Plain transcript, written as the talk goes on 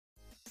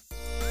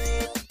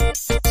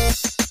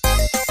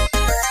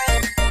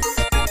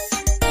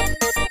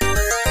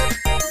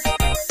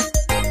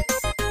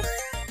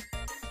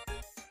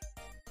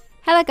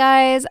Hello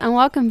guys, and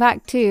welcome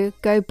back to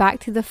Go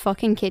Back to the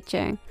Fucking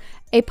Kitchen,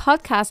 a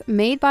podcast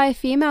made by a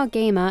female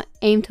gamer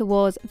aimed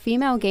towards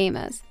female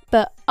gamers.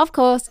 But of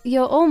course,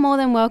 you're all more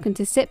than welcome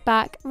to sit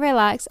back,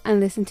 relax, and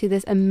listen to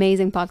this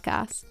amazing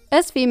podcast.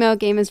 Us female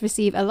gamers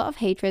receive a lot of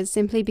hatred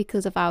simply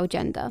because of our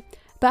gender.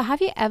 But have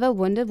you ever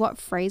wondered what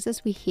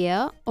phrases we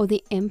hear or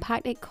the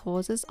impact it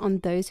causes on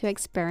those who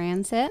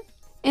experience it?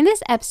 In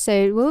this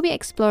episode, we'll be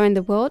exploring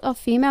the world of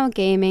female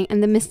gaming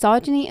and the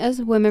misogyny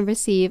us women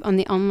receive on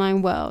the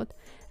online world.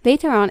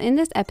 Later on in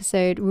this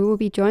episode, we will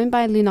be joined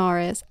by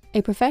Lunaris,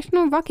 a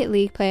professional Rocket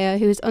League player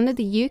who is under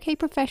the UK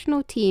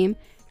professional team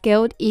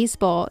Guild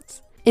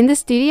Esports. In the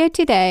studio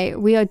today,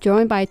 we are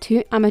joined by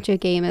two amateur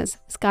gamers,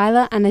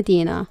 Skylar and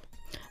Adina.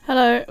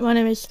 Hello, my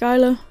name is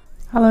Skylar.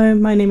 Hello,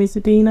 my name is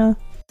Adina.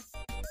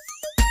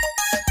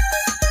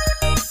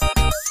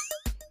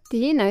 Did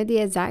you know the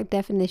exact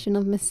definition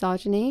of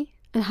misogyny?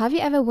 And have you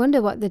ever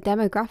wondered what the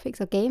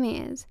demographics of gaming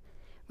is?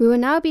 We will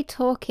now be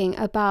talking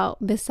about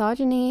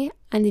misogyny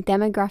and the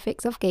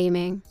demographics of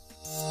gaming.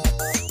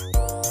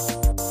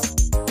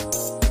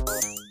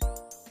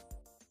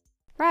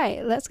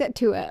 Right, let's get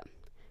to it.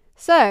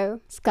 So,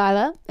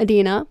 Skylar,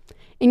 Adina,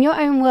 in your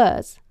own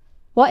words,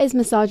 what is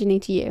misogyny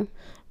to you?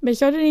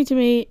 Misogyny to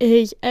me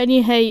is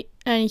any hate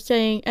and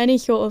saying any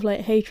sort of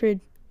like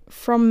hatred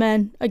from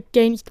men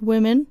against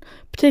women,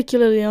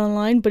 particularly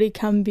online, but it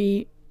can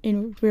be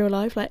in real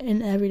life, like in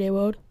the everyday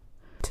world.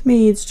 To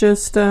me, it's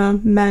just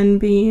men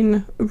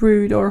being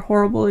rude or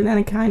horrible in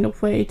any kind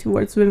of way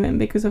towards women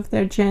because of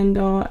their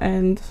gender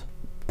and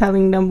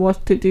telling them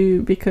what to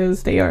do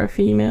because they are a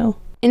female.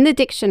 In the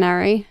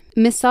dictionary,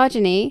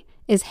 misogyny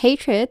is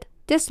hatred,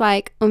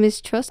 dislike, or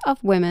mistrust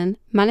of women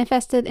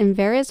manifested in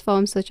various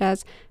forms such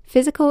as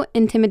physical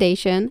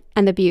intimidation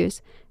and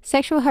abuse,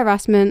 sexual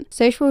harassment,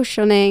 social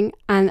shunning,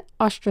 and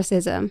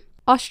ostracism.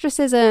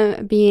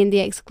 Ostracism being the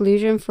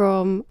exclusion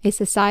from a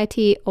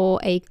society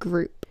or a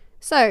group.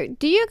 So,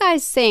 do you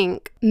guys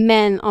think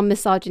men are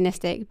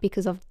misogynistic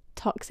because of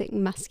toxic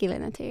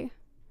masculinity?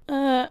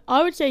 I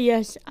would say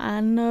yes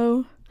and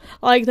no.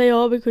 Like they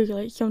are, because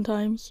like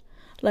sometimes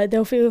like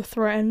they'll feel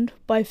threatened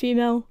by a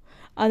female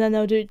and then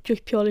they'll do it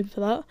just purely for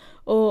that.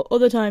 Or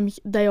other times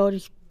they are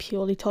just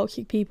purely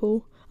toxic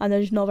people and they're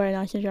just not very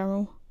nice in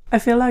general. I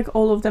feel like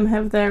all of them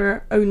have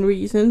their own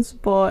reasons,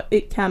 but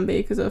it can be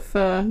because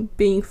of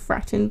being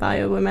threatened by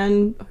a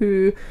woman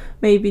who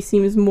maybe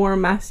seems more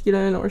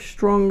masculine or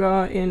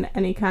stronger in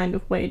any kind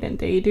of way than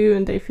they do,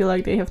 and they feel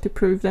like they have to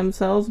prove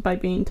themselves by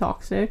being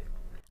toxic.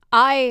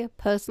 I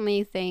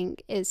personally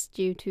think it's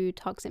due to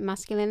toxic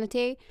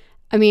masculinity.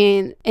 I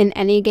mean, in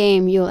any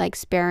game, you'll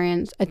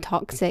experience a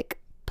toxic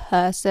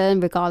person,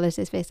 regardless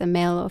if it's a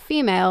male or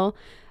female,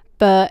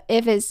 but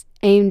if it's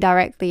aimed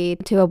directly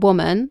to a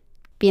woman,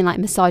 being like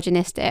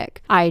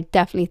misogynistic, I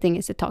definitely think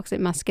it's a toxic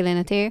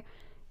masculinity,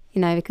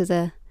 you know, because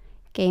the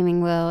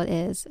gaming world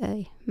is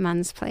a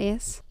man's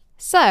place.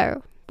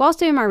 So, whilst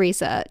doing my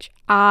research,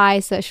 I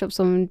searched up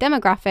some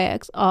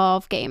demographics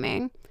of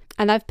gaming,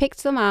 and I've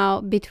picked some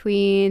out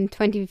between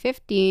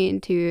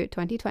 2015 to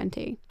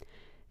 2020.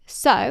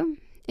 So,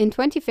 in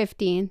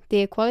 2015, the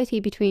equality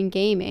between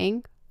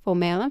gaming for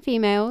male and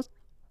females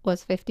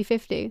was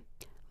 50-50.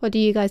 What do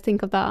you guys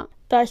think of that?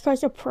 That's quite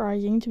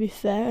surprising, to be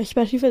fair,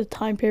 especially for the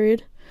time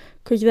period,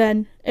 because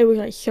then it was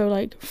like so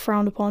like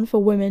frowned upon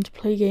for women to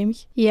play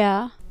games.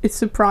 Yeah. It's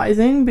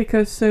surprising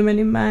because so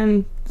many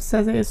men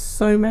say this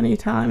so many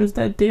times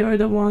that they are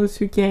the ones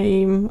who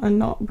game and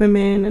not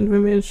women, and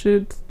women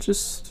should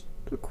just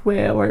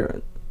quit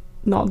or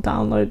not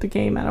download the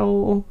game at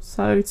all.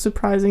 So it's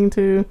surprising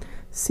to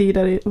see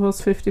that it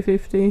was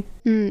 50-50.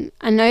 And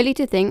only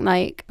to think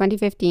like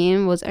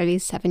 2015 was only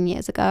 7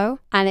 years ago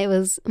and it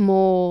was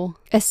more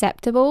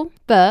acceptable,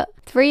 but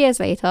 3 years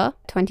later,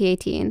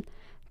 2018,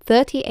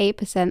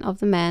 38% of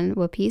the men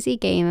were PC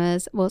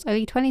gamers, whilst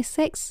only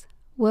 26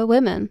 were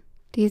women.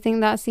 Do you think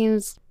that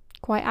seems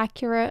quite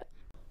accurate?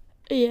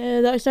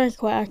 Yeah, that sounds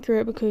quite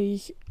accurate,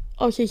 because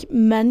obviously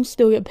men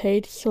still get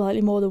paid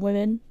slightly more than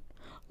women,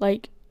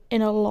 like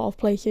in a lot of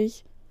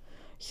places.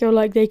 So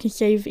like they can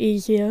save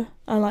easier,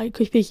 and like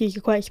because PCs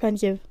are quite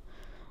expensive,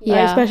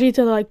 Yeah. especially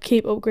to like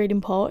keep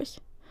upgrading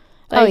parts.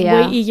 Like, Oh,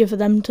 yeah. way easier for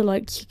them to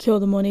like secure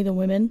the money than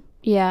women.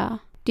 Yeah.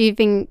 Do you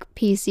think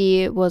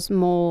PC was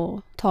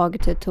more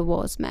targeted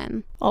towards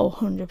men? Oh,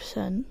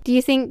 100%. Do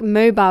you think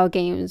mobile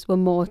games were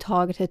more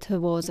targeted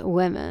towards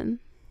women?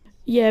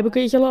 Yeah,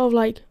 because it's a lot of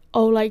like,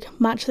 oh, like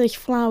Match This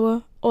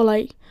Flower or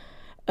like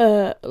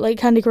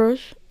Candy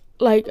Crush.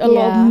 Like a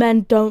lot Yeah. of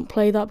men don't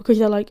play that because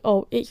they're like,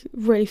 oh, it's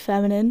really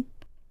feminine.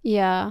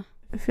 Yeah.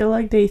 I feel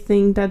like they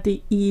think that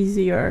the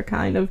easier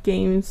kind of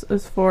games,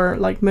 as for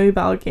like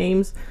mobile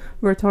games,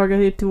 were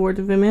targeted toward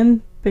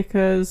women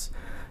because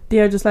they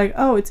are just like,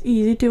 oh, it's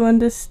easy to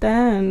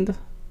understand.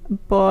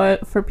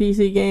 But for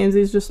PC games,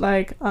 it's just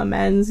like a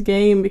men's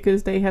game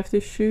because they have to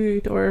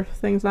shoot or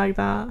things like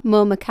that.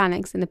 More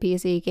mechanics in the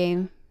PC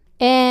game.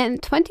 In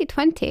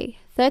 2020,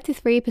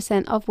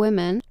 33% of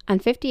women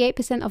and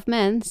 58% of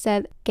men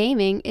said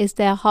gaming is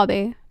their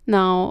hobby.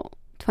 Now,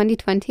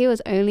 2020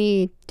 was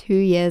only 2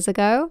 years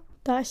ago,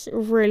 That's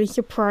really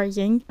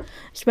surprising,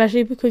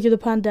 especially because of the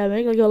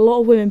pandemic. Like, a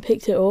lot of women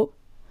picked it up.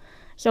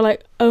 So,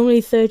 like,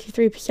 only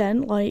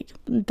 33%, like,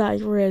 that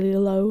is really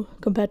low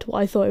compared to what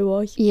I thought it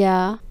was.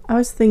 Yeah. I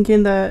was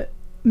thinking that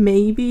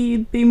maybe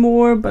it'd be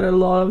more, but a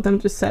lot of them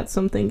just said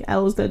something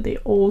else that they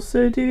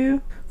also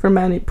do. For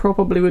men, it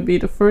probably would be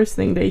the first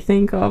thing they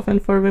think of,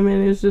 and for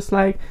women, it's just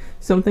like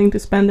something to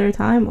spend their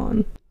time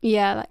on.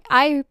 Yeah, like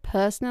I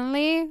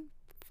personally,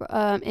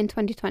 in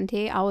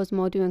 2020, I was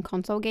more doing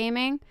console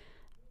gaming.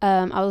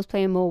 I was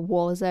playing more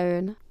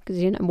Warzone because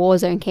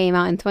Warzone came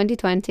out in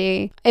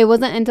 2020. It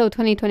wasn't until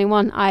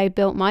 2021 I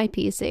built my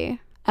PC.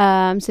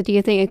 So do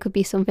you think it could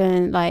be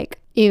something like,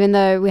 even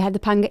though we had the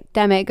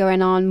pandemic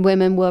going on,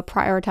 women were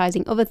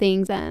prioritizing other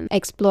things and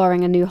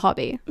exploring a new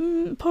hobby?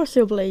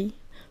 Possibly,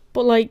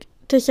 but like,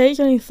 to say it's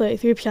only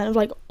 33% of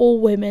like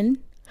all women,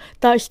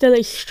 that's still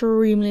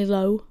extremely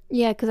low.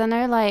 Yeah, because I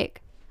know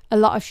like a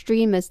lot of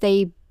streamers,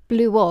 they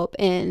blew up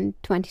in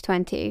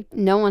 2020.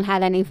 No one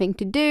had anything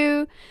to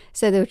do,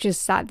 so they were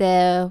just sat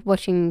there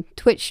watching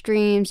Twitch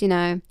streams,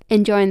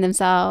 enjoying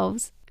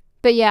themselves.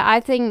 But yeah, I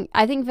think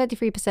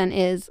 33%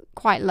 is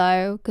quite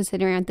low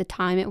considering at the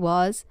time it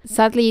was.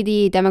 Sadly,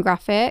 the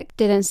demographic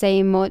didn't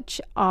say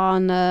much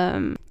on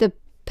the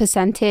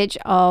percentage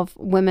of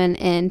women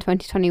in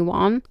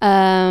 2021.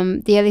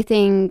 The only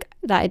thing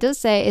that it does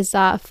say is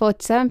that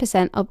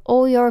 47% of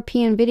all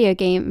European video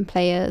game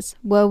players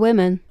were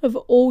women. Of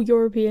all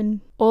European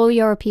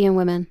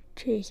women.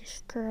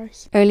 Jesus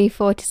Christ. Only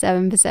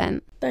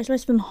 47%. That's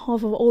less than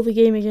half of all the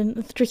gamers.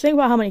 And just think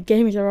about how many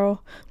gamers there are,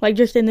 like,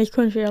 just in this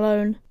country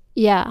alone.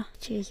 Yeah.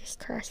 Jesus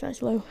Christ,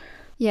 that's low.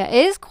 Yeah,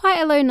 it is quite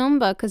a low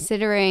number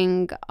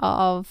considering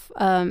of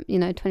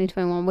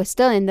 2021. We're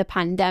still in the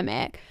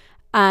pandemic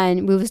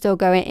and we were still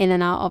going in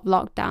and out of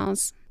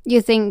lockdowns.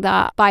 You think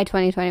that by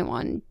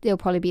 2021 they'll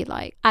probably be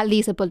like at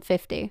least above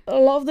 50. A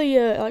lot of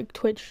the like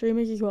Twitch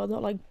streamers as well that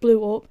like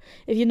blew up,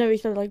 if you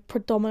notice, they're like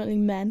predominantly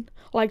men,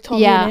 like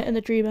Tommy Innit and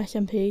the Dream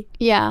SMP.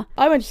 Yeah,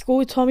 I went to school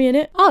with Tommy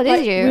Innit. Oh, did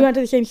like, you? We went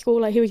to the same school.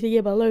 Like, he was the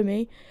year below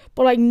me,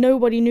 but like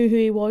nobody knew who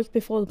he was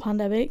before the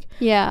pandemic.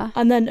 Yeah.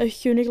 And then as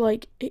soon as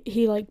like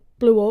he like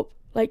blew up,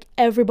 like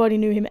everybody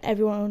knew him,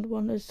 everyone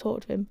wanted to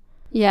talk to him.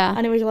 Yeah.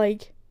 And it was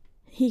like,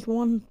 he's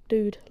one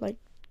dude, like,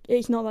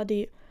 it's not that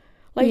deep.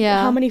 Like,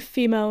 yeah. How many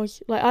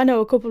females, like, I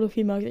know a couple of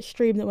females that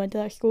stream that went to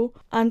that school,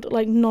 and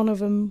like none of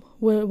them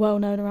were well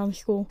known around the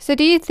school. So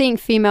do you think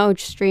female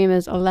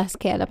streamers are less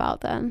cared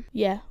about then?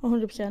 Yeah,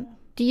 100%.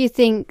 Do you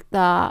think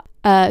that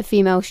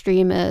female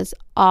streamers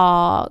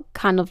are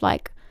kind of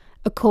like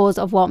a cause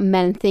of what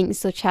men think,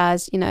 such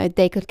as,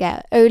 they could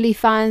get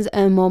OnlyFans,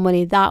 earn more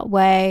money that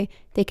way,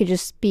 they could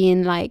just be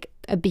in like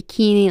a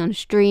bikini on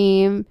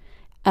stream,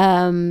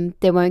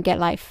 they won't get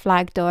like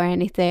flagged or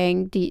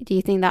anything? Do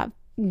you think that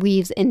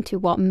weaves into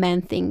what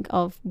men think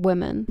of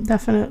women?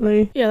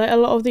 Definitely. Yeah, like a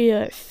lot of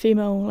the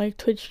female like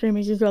Twitch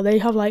streamers as well, they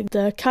have like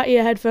the cat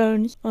ear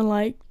headphones and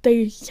like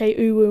they say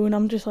ooh woo, and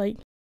I'm just like,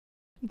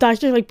 that's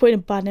just like putting a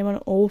bad name on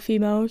all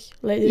females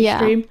like this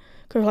stream,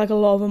 because like a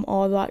lot of them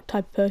are that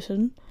type of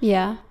person.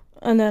 Yeah.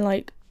 And then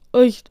like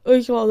us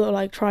a lot that are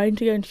like trying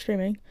to get into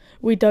streaming,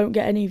 we don't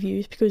get any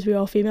views because we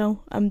are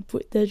female, and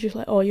they're just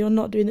like, oh, you're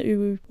not doing the ooh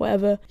woo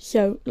whatever,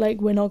 so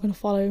like we're not gonna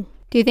follow.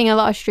 Do you think a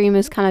lot of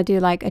streamers kind of do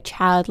like a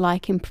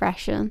childlike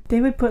impression? They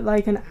would put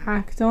like an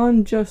act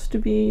on just to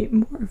be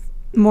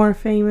more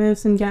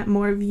famous and get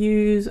more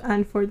views,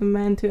 and for the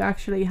men to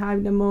actually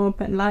hype them up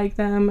and like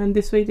them, and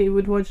this way they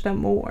would watch them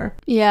more.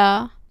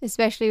 Yeah,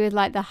 especially with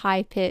like the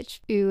high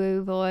pitched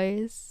ooh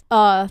voice.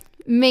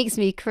 Makes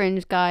me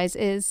cringe, guys.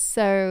 It's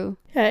so,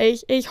 yeah,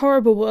 it's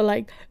horrible. But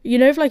like,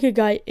 if like a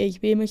guy is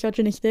being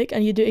misogynistic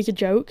and you do it as a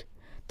joke,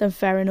 then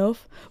fair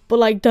enough, but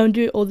like don't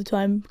do it all the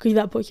time, because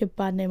that puts a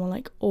bad name on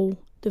like all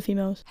the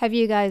females. Have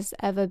you guys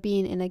ever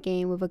been in a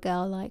game with a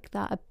girl like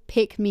that, a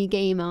pick me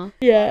gamer?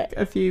 Yeah,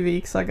 a few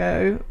weeks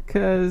ago,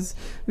 because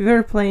we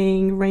were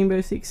playing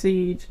Rainbow Six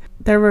Siege.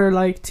 There were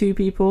like 2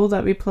 people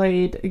that we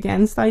played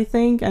against, I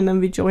think, and then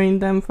we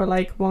joined them for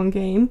like one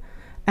game,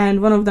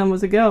 and one of them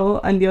was a girl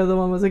and the other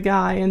one was a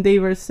guy, and they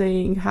were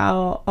saying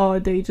how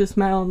they just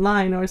met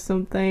online or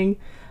something.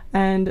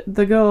 And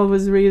the girl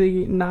was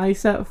really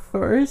nice at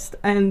first,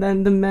 and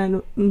then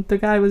the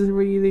guy was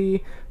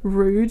really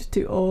rude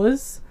to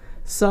us.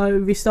 So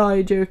we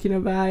started joking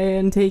about it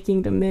and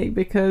taking the mic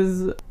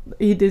because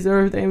he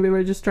deserved it, and we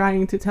were just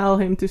trying to tell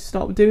him to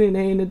stop doing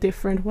it in a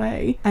different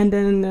way. And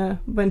then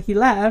when he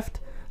left,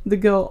 the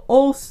girl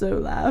also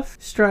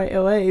left straight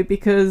away,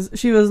 because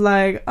she was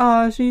like,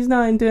 she's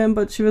not into him,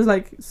 but she was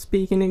like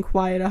speaking in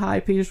quite a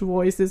high-pitched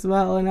voice as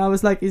well, and I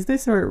was like, is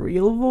this her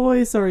real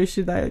voice, or is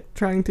she like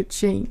trying to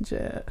change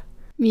it?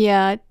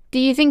 Yeah. Do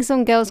you think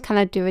some girls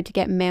kind of do it to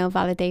get male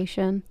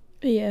validation?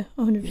 Yeah,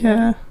 100%.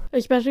 Yeah.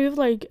 Especially with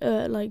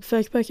like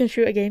first-person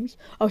shooter games,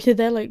 obviously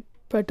they're like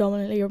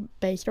predominantly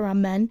based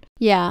around men.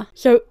 Yeah.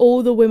 So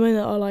all the women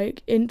that are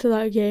like into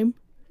that game,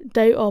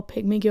 they are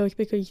pick-me girls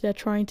because they're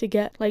trying to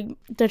get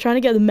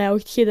the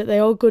males to see that they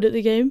are good at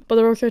the game, but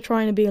they're also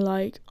trying to be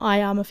like, I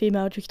am a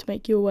female, just to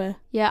make you aware.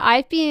 Yeah,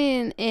 I've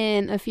been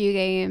in a few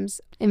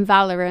games in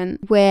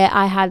Valorant where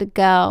I had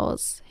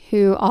girls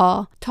who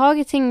are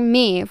targeting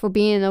me for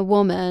being a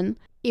woman,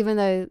 even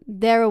though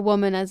they're a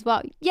woman as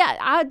well. Yeah,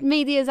 I'd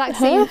made the exact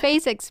same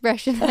face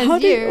expression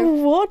as you.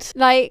 What?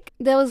 Like,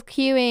 there was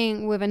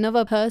queuing with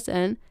another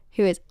person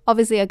who is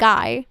obviously a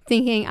guy,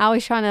 thinking I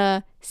was trying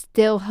to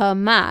steal her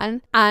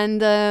man, and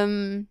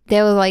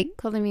they were like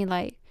calling me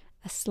like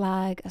a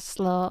slag, a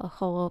slut, a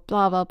whore,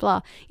 blah blah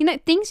blah. You know,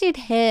 things you'd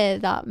hear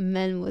that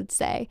men would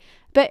say,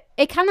 but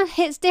it kind of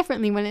hits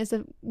differently when it's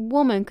a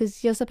woman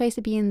because you're supposed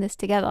to be in this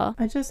together.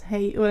 I just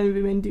hate when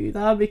women do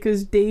that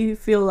because they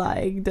feel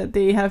like that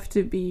they have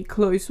to be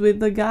close with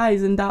the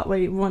guys, and that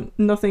way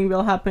nothing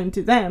will happen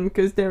to them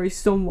because there is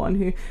someone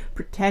who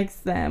protects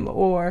them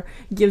or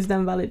gives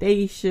them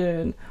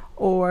validation,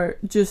 or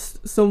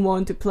just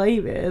someone to play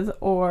with,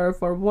 or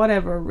for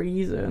whatever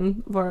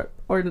reason, or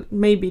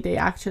maybe they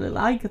actually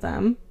like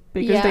them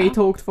because they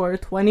talked for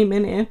 20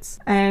 minutes,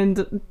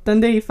 and then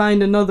they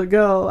find another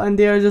girl and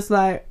they're just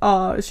like,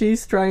 oh,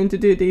 she's trying to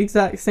do the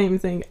exact same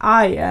thing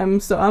I am,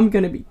 so I'm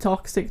gonna be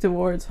toxic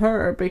towards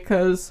her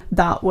because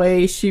that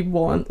way she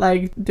won't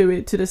like do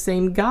it to the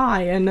same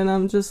guy. And then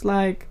I'm just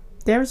like,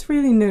 there's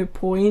really no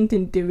point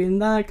in doing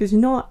that because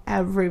not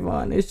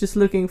everyone is just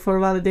looking for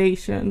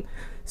validation.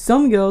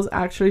 Some girls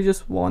actually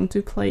just want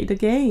to play the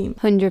game.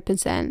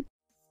 100%.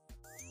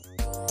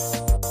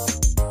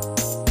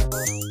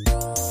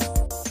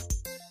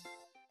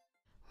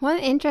 What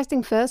an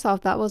interesting first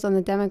off that was on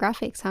the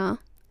demographics, huh?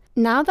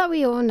 Now that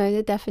we all know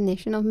the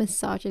definition of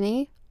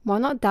misogyny, why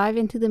not dive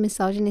into the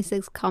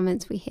misogynistic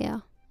comments we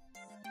hear?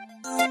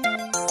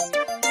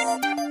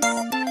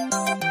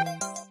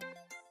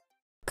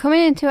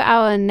 Coming into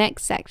our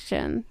next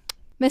section,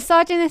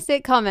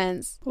 misogynistic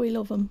comments. We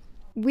love them.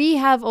 We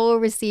have all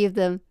received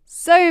them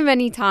so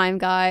many times,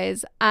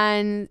 guys,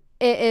 and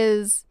it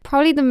is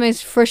probably the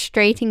most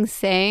frustrating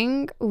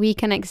thing we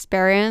can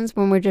experience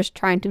when we're just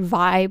trying to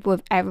vibe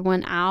with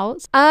everyone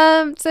else.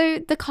 So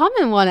the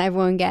common one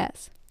everyone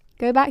gets,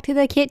 go back to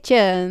the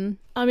kitchen.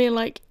 I mean,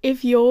 like,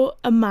 if you're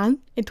a man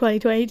in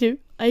 2022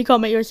 and you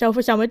can't make yourself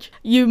a sandwich,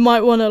 you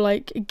might want to,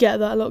 like, get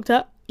that looked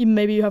at.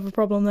 Maybe you have a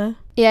problem there.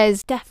 Yeah,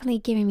 it's definitely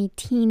giving me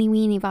teeny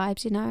weeny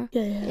vibes, you know?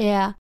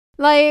 Yeah.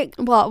 Like,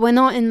 what? We're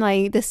not in,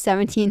 like, the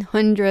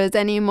 1700s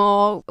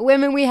anymore.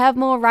 Women, we have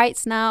more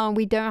rights now, and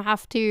we don't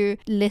have to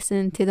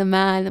listen to the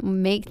man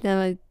and make them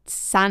a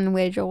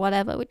sandwich or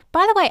whatever. Which,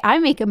 by the way, I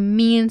make a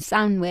mean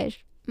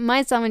sandwich.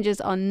 My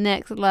sandwiches are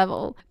next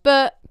level.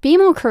 But be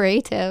more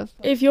creative.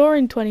 If you're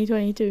in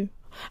 2022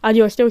 and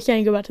you're still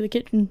saying go back to the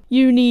kitchen,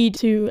 you need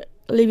to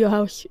leave your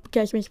house,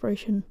 get some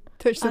inspiration.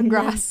 Touch some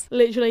grass.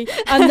 Literally.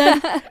 And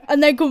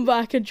then come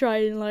back and try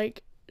and,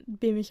 like,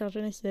 be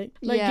misogynistic.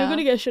 Like, you're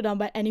gonna get shut down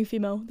by any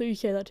female that you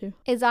say that to.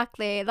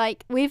 Exactly.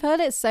 Like, we've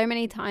heard it so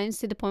many times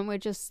to the point where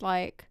just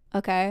like,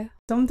 okay.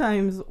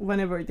 Sometimes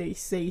whenever they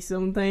say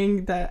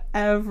something that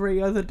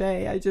every other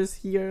day I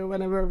just hear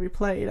whenever we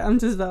play it, I'm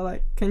just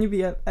like, can you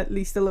be at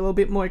least a little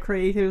bit more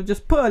creative?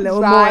 Just put a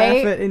little more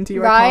effort into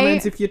your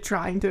comments if you're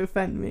trying to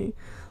offend me.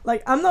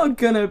 Like, I'm not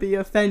gonna be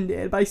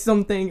offended by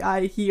something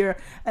I hear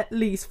at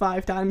least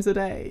 5 times a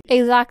day.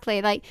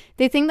 Exactly. Like,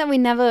 they think that we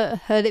never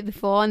heard it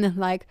before and they're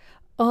like,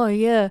 oh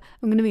yeah,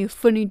 I'm gonna be a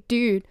funny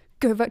dude.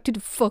 Go back to the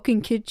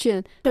fucking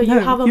kitchen. So you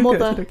have a mother.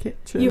 Go to the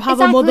kitchen. You have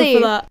a mother for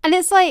that. And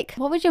it's like,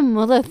 what would your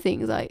mother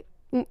think? Like,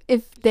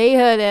 if they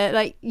heard it,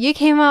 like, you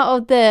came out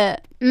of the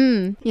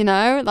you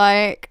know,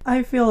 like,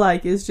 I feel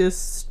like it's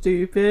just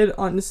stupid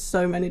on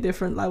so many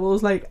different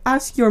levels. Like,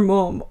 ask your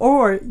mom,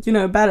 or, you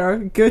know, better,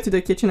 go to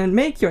the kitchen and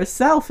make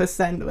yourself a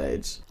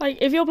sandwich. Like,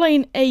 if you're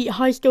playing a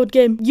high-skilled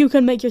game, you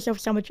can make yourself a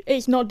sandwich.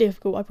 It's not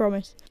difficult, I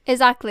promise.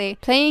 Exactly.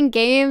 Playing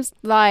games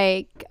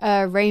like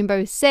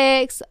Rainbow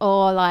Six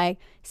or like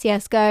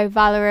CSGO,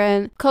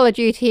 Valorant, Call of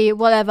Duty,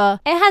 whatever,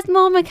 it has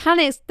more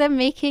mechanics than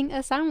making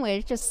a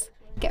sandwich. Just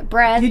get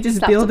bread. You're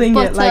just building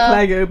it like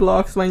Lego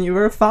blocks when you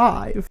were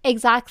 5.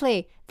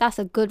 Exactly. That's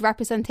a good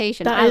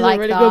representation. That is a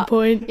really good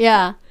point.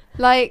 Yeah.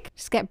 Like,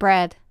 just get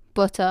bread,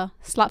 butter,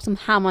 slap some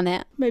ham on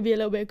it. Maybe a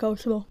little bit of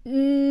coleslaw.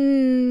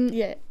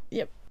 Yeah.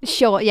 Yep.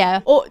 Sure,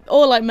 yeah.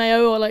 Or like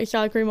mayo or like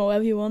sour cream or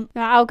whatever you want.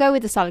 I'll go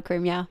with the salad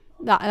cream, yeah.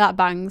 That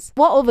bangs.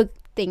 What other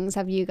things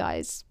have you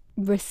guys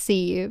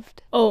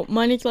received? Oh,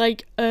 mine is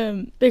like,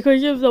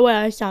 because of the way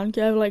I sound,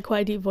 I have like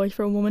quite a deep voice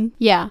for a woman.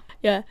 Yeah.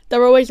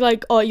 They're always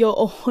like, oh, you're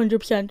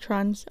 100%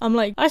 trans. I'm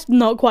like, that's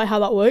not quite how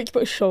that works,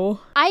 but sure.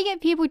 I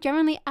get people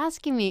generally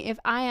asking me if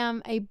I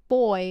am a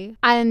boy,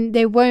 and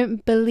they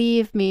won't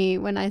believe me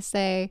when I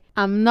say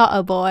I'm not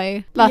a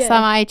boy. Last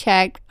time I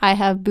checked, I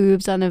have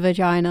boobs and a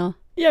vagina.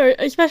 Yeah,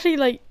 especially,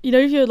 like, you know,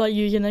 if you're, like,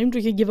 username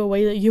to give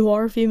away that you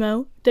are a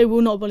female, they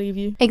will not believe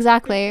you.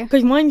 Exactly.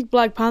 Because mine's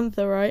Black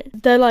Panther, right?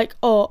 They're like,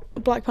 oh,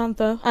 Black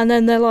Panther. And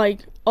then they're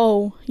like,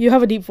 oh, you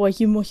have a deep voice,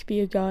 you must be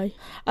a guy.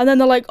 And then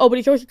they're like, oh, but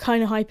it's also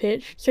kind of high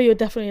pitched, so you're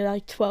definitely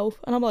like 12.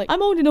 And I'm like,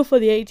 I'm old enough for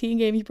the 18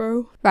 games,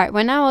 bro. Right,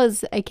 when I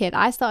was a kid,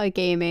 I started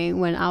gaming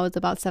when I was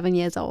about 7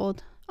 years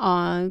old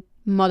on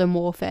Modern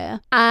Warfare.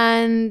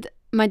 And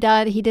my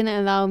dad, he didn't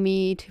allow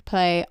me to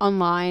play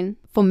online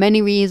for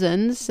many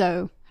reasons,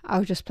 so I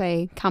would just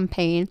play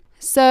campaign.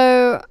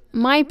 So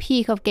my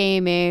peak of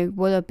gaming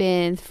would have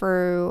been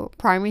through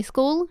primary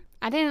school.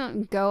 I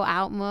didn't go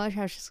out much.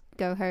 I would just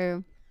go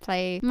home,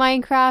 play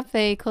Minecraft,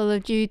 play Call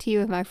of Duty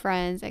with my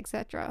friends,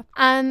 etc.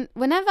 And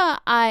whenever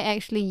I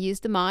actually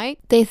used the mic,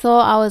 they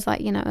thought I was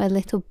like, a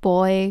little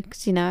boy,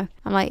 because, I'm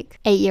like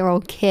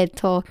 8-year-old kid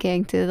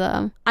talking to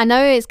them. I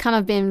know it's kind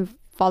of been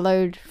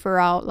followed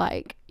throughout,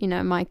 like,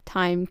 my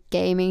time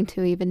gaming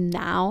to even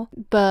now.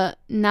 But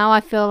now I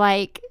feel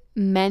like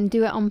men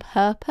do it on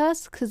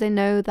purpose because they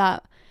know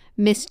that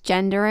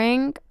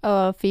misgendering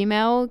a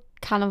female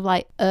kind of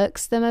like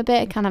irks them a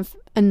bit. It kind of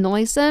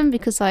annoys them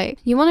because like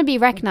you want to be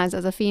recognized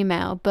as a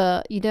female,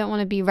 but you don't want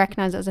to be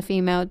recognized as a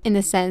female in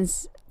the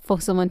sense for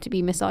someone to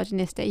be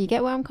misogynistic. You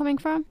get where I'm coming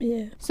from?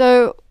 Yeah.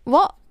 So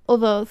what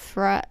other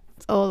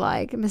threats or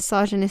like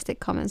misogynistic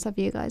comments have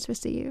you guys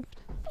received?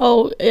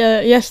 Oh,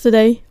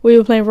 yesterday we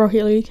were playing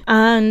Rocket League,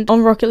 and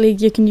on Rocket League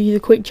you can use the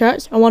quick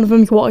chats, and one of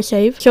them is what a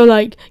save. So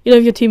like,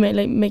 if your teammate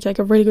like makes like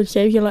a really good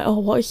save, you're like, oh,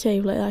 what a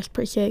save, like that's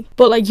pretty sick.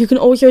 But like you can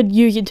also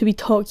use it to be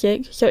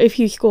toxic. So if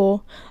you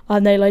score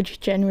and they like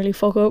just generally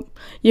fuck up,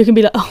 you can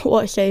be like, oh,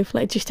 what a save,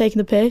 like just taking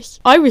the piss.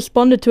 I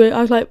responded to it.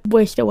 I was like,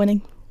 we're still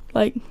winning.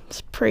 Like,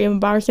 it's pretty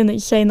embarrassing that you're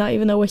saying that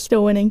even though we're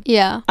still winning.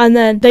 Yeah. And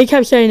then they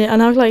kept saying it,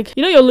 and I was like,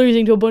 you're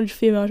losing to a bunch of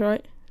females,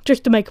 right?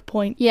 Just to make a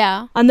point.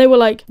 Yeah. And they were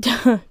like,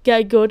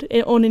 get good,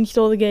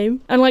 uninstall the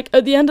game. And like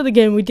at the end of the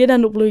game we did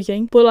end up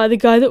losing, but like the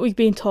guy that was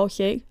being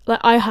toxic, like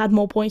I had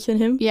more points than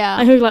him. Yeah.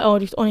 And he was like, oh,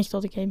 just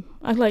uninstall the game.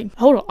 I was like,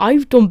 hold on,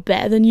 I've done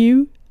better than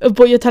you,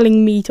 but you're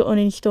telling me to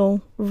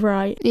uninstall.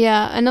 Right.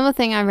 Yeah, another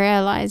thing I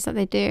realized that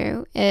they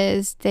do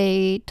is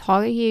they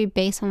target you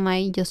based on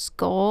like your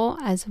score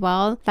as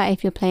well. Like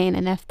if you're playing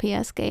an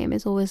FPS game,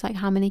 it's always like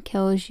how many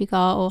kills you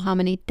got or how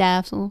many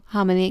deaths or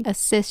how many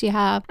assists you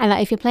have. And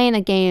like if you're playing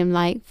a game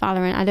like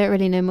Valorant, I don't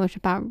really know much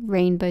about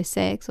Rainbow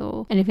Six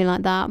or anything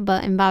like that,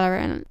 but in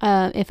Valorant,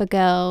 if a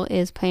girl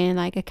is playing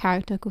like a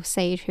character called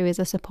Sage who is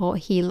a support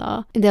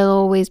healer, they'll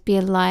always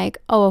be like,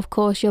 oh, of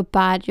course you're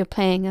bad, you're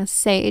playing as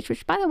Sage,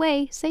 which by the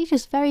way, Sage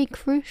is very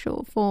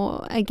crucial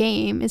for a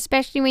game,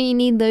 especially when you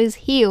need those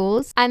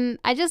heals. And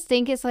I just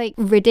think it's like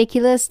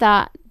ridiculous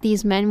that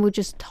these men would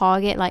just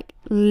target like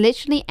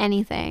literally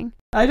anything.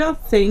 I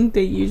don't think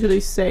they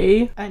usually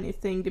say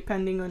anything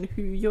depending on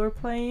who you're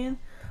playing,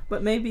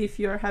 but maybe if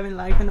you're having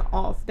like an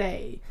off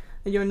day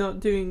and you're not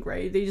doing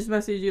great, they just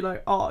message you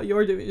like, oh,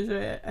 you're doing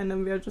shit, and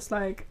then we're just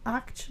like,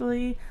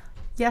 actually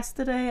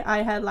yesterday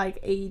I had like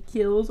 8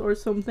 kills or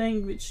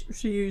something, which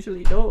she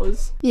usually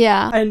does.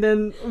 Yeah. And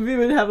then we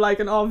would have like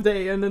an off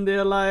day, and then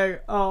they're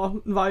like,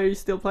 oh, why are you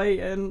still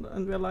playing?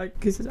 And we're like,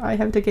 because I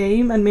have the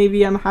game and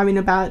maybe I'm having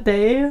a bad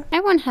day.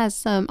 Everyone has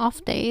some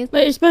off days.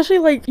 Like, especially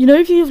like,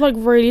 if you've like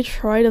really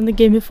tried on the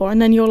game before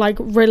and then you're like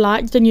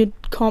relaxed and you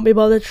can't be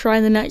bothered to try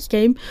in the next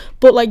game,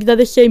 but like they're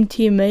the same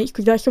teammates,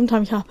 because that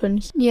sometimes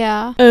happens.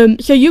 Yeah.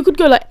 So you could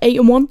go like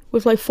 8-1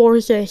 with like 4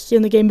 assists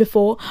in the game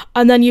before,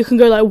 and then you can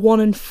go like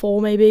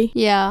 1-4 maybe.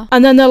 Yeah.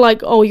 And then they're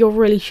like, oh, you're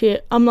really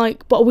shit. I'm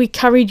like, but we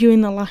carried you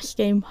in the last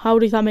game. How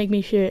does that make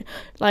me shit?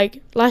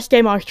 Like last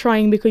game I was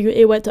trying because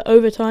it went to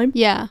overtime.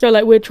 Yeah. So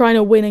like we're trying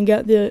to win and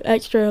get the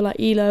extra like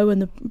elo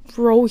and the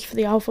rolls for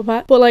the alpha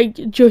pack. But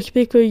like just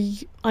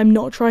because I'm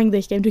not trying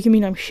this game doesn't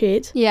mean I'm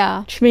shit.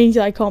 Yeah. Which means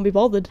that I can't be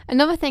bothered.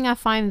 Another thing I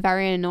find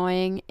very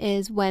annoying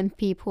is when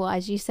people,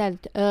 as you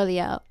said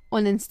earlier,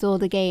 uninstall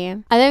the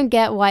game. I don't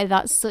get why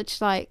that's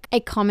such like a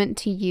comment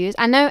to use.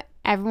 I know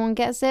everyone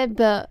gets it,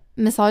 but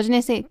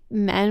misogynistic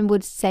men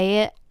would say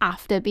it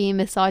after being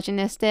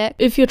misogynistic.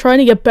 If you're trying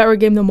to get better at a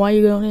game, then why are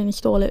you going to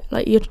install it?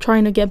 Like, you're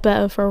trying to get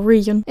better for a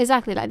reason.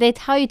 Exactly. Like, they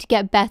tell you to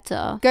get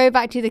better, go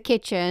back to the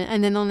kitchen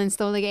and then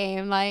uninstall the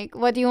game. Like,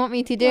 what do you want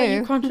me to do? Well,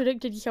 you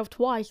contradicted yourself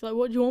twice. Like,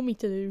 what do you want me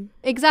to do?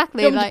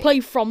 Exactly. You want me to play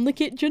from the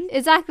kitchen?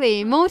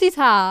 Exactly.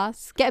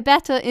 Multitask. Get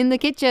better in the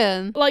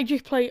kitchen. Like,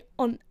 just play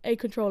on a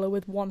controller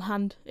with one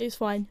hand. It's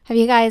fine. Have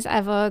you guys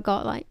ever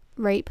got like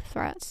rape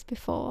threats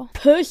before?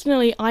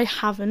 Personally, I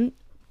haven't,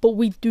 but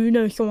we do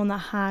know someone that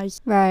has.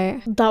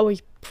 Right. That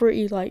was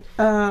pretty like...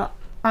 I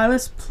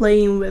was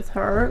playing with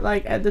her,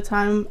 like at the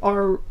time,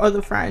 our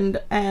other friend,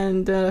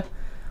 and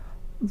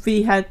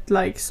we had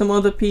like some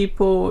other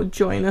people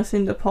join us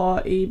in the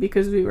party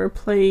because we were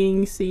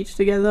playing Siege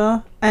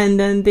together, and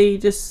then they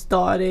just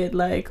started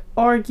like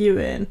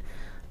arguing.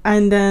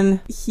 And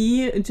then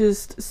he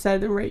just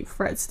said rape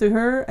threats to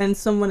her, and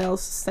someone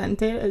else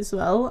sent it as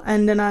well.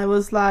 And then I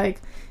was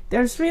like,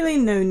 there's really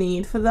no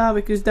need for that,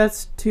 because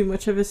that's too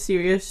much of a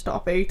serious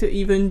topic to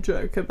even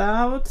joke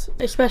about.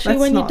 Especially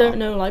when you don't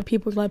know like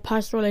people's like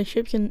past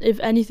relationships, and if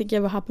anything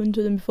ever happened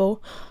to them before.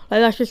 Like,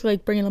 that's just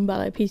like bringing them back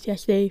like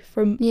PTSD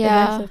from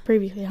events that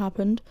previously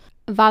happened.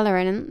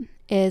 Valorant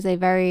is a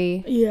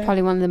very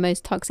probably one of the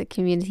most toxic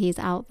communities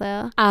out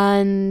there,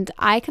 and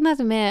I can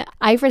admit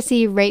I've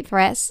received rape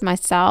threats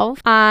myself,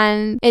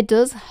 and it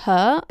does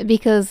hurt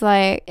because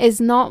like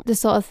it's not the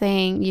sort of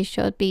thing you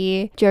should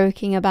be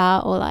joking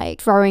about or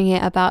like throwing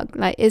it about.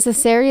 Like, it's a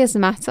serious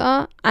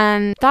matter,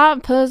 and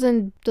that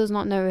person does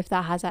not know if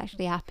that has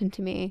actually happened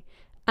to me,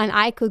 and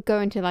I could go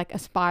into like a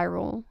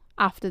spiral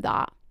after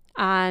that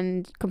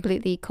and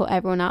completely cut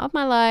everyone out of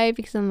my life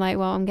because I'm like,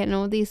 well, I'm getting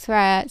all these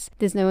threats,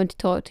 there's no one to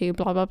talk to,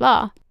 blah blah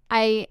blah.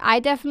 I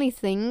definitely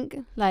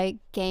think like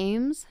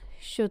games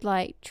should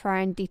like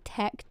try and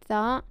detect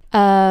that.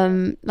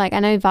 Like I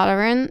know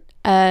Valorant,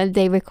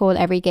 they record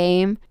every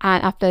game,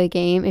 and after the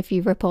game, if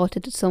you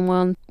reported to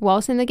someone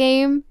whilst in the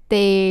game,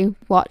 they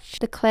watch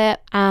the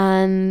clip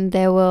and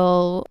they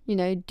will, you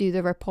know, do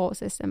the report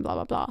system, blah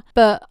blah blah.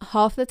 But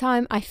half the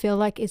time I feel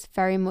like it's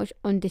very much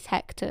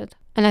undetected.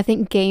 And I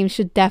think games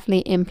should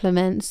definitely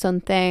implement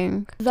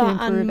something that to and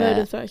improve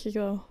murder it. threats as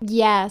well.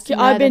 Yes,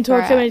 I've been told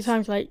murder so many threats.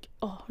 times like,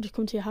 oh, I'll just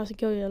come to your house and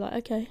kill you. Like,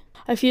 okay,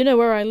 if you know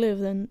where I live,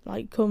 then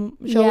like come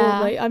show Yeah.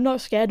 up. Like, I'm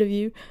not scared of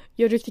you.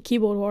 You're just a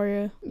keyboard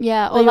warrior.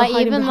 Yeah, or You're like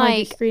hiding even behind your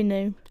like, screen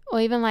name.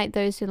 or even like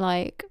those who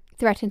like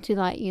threaten to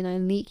like, you know,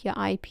 leak your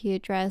IP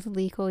address,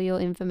 leak all your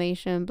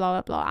information, blah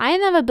blah blah. I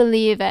never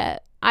believe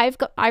it. I've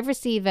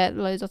received it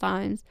loads of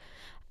times,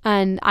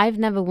 and I've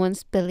never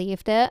once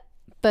believed it.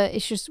 But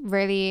it's just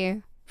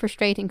really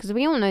frustrating because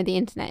we all know the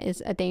internet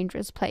is a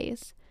dangerous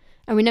place,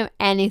 and we know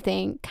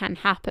anything can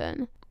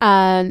happen.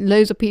 And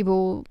loads of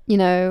people, you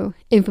know,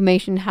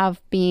 information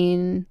have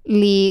been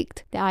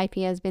leaked, the IP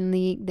has been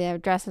leaked, their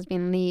address has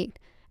been leaked,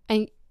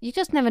 and you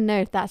just never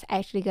know if that's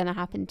actually going to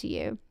happen to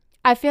you.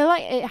 I feel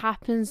like it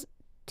happens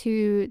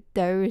to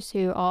those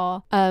who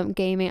are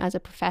gaming as a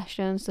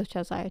profession, such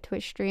as like a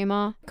Twitch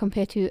streamer,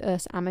 compared to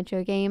us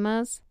amateur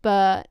gamers,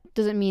 but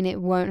doesn't mean it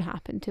won't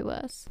happen to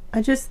us.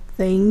 I just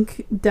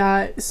think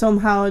that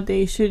somehow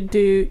they should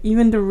do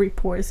even the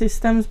report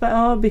systems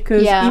better,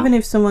 because even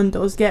if someone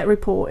does get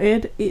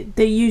reported,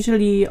 they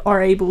usually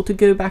are able to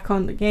go back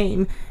on the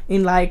game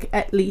in like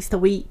at least a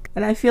week.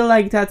 And I feel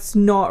like that's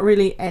not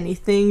really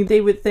anything.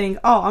 They would think,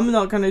 oh, I'm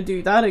not gonna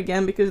do that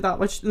again because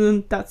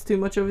that's too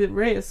much of a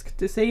risk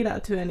to say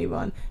that to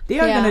anyone. They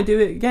are gonna do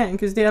it again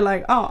because they're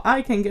like, oh,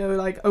 I can go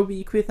like a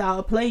week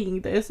without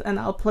playing this and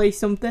I'll play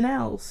something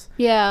else.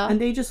 Yeah.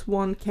 And they just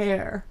won't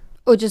care.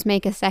 Or just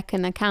make a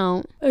second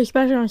account.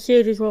 Especially on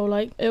Siege as well,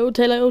 like it would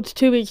take like up to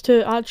 2 weeks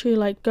to actually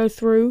like go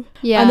through.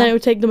 Yeah. And then it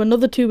would take them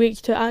another 2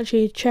 weeks to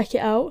actually check it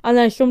out. And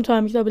then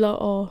sometimes they'll be like,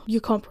 oh, you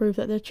can't prove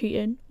that they're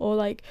cheating, or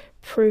like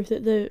prove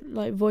that they're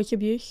like voice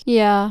abuse.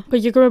 Yeah.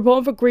 But you can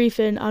report them for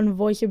griefing and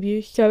voice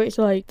abuse. So it's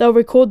like they'll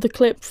record the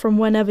clip from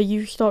whenever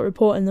you start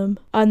reporting them,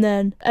 and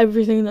then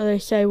everything that they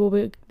say will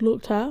be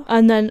looked at.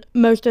 And then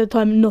most of the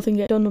time nothing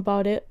gets done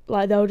about it.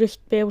 Like they'll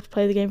just be able to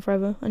play the game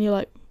forever. And you're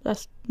like,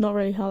 that's not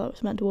really how that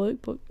was meant to work,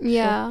 but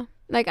yeah. Sure.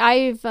 Like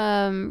I've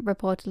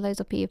reported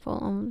loads of people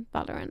on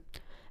Valorant.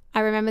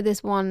 I remember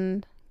this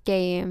one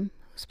game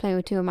I was playing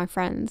with two of my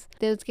friends.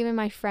 They was giving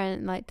my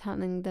friend, like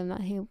telling them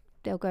that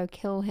they'll go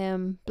kill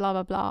him, blah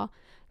blah blah.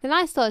 Then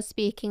I started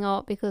speaking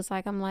up because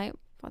like I'm like,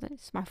 well,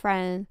 it's my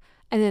friend.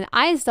 And then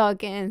I started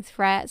getting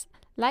threats,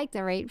 like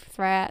the rape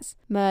threats,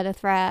 murder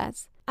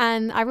threats,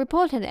 and I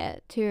reported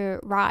it to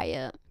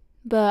Riot.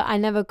 But I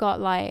never got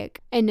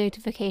like a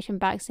notification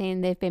back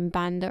saying they've been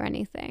banned or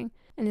anything.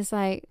 And it's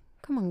like,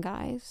 come on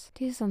guys,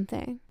 do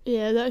something.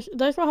 yeah,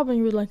 that's what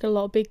happens with like a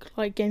lot of big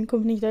like game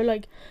companies though.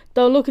 Like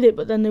they'll look at it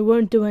but then they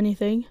won't do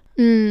anything.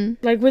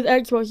 Like with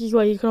Xbox as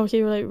well, you can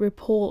obviously like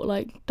report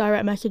like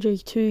direct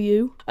messages to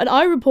you. And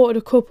I reported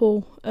a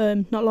couple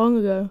not long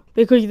ago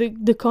because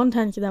the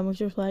content of them was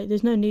just like,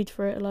 there's no need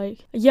for it.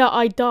 Like, yeah,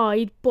 I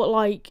died, but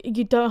like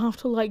you don't have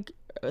to like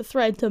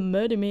threaten to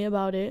murder me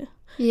about it.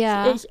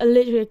 Yeah. It's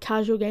literally a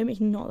casual game.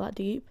 It's not that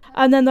deep.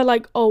 And then they're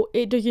like, oh,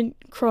 it doesn't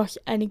cross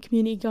any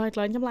community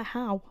guidelines. I'm like,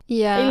 how?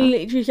 Yeah. They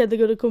literally said they're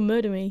going to come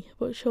murder me,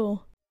 but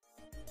sure.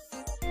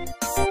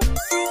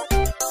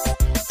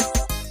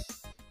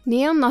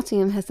 Neon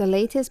Nottingham has the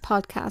latest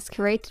podcast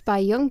created by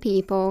young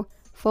people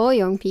for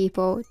young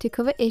people to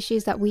cover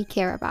issues that we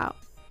care about.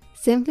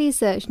 Simply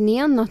search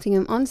Neon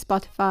Nottingham on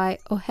Spotify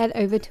or head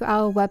over to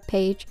our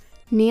webpage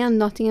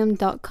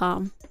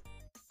neonnottingham.com.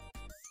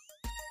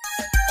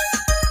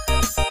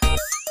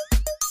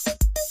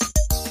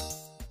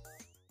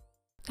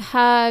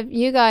 Have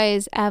you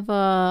guys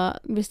ever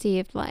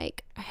received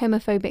like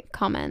homophobic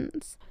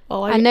comments?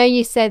 Oh, I know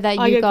you said that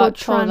I you get got called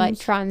trolled like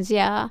trans. trans,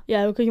 yeah.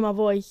 Yeah, because of my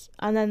voice.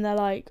 And then they're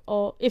like,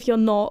 oh, if you're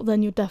not,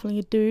 then you're definitely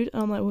a dude.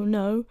 And I'm like, well,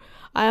 no,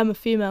 I am a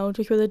female,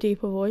 just with a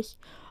deeper voice.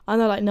 And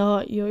they're like,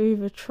 no, you're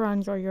either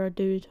trans or you're a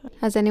dude.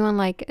 Has anyone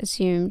like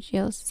assumed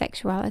your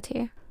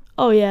sexuality?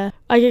 Oh, yeah.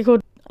 I get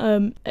called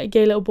a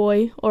gay little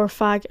boy or a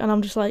fag. And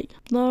I'm just like,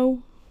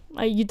 no,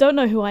 like, you don't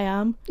know who I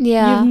am.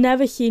 Yeah. You've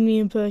never seen me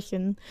in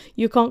person.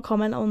 You can't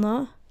comment on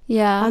that.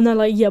 Yeah. And they're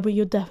like, yeah, but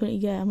you're definitely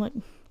gay. I'm like,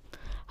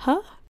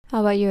 huh?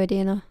 How about you,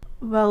 Adina?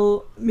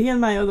 Well, me and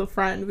my other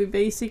friend, we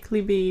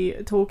basically be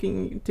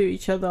talking to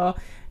each other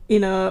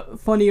in a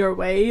funnier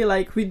way.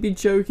 Like, we'd be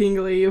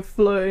jokingly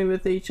flirting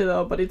with each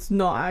other, but it's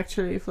not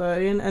actually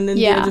flirting. And then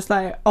they're just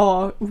like,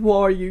 oh, what,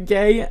 are you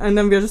gay? And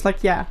then we're just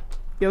like, yeah,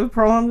 you have a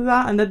problem with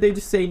that? And then they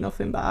just say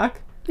nothing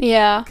back.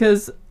 Yeah.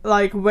 Because,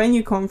 like, when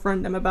you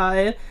confront them about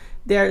it,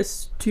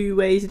 there's two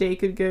ways they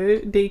could go.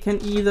 They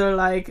can either,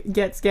 like,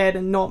 get scared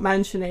and not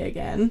mention it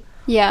again.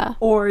 Yeah.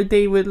 Or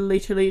they would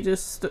literally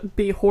just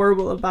be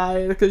horrible about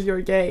it because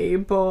you're gay.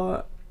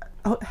 But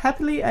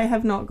happily, I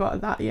have not got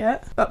that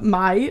yet. But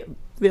might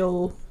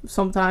will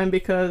sometime,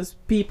 because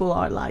people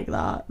are like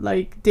that.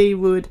 Like, they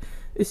would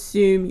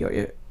assume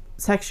your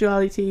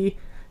sexuality,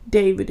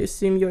 they would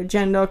assume your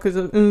gender because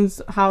of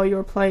how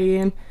you're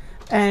playing.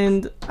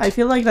 And I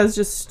feel like that's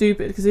just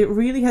stupid, because it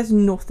really has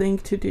nothing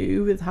to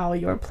do with how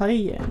you're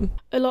playing.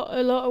 A lot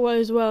of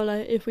ways as well,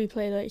 like if we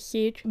play like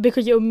Siege,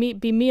 because it'll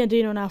be me and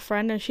Dina and our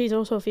friend, and she's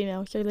also a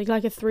female, so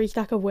like a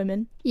 3-stack of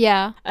women.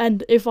 Yeah.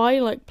 And if I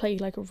like play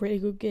like a really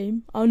good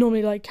game, I'll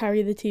normally like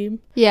carry the team.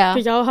 Yeah.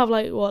 Because I'll have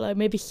like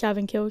maybe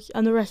 7 kills,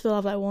 and the rest will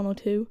have like 1 or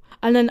 2.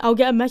 And then I'll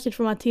get a message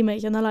from my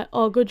teammates, and they're like,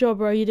 "Oh, good job,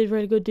 bro. You did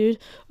really good, dude."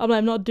 I'm like,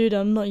 "I'm not dude.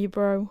 I'm not you,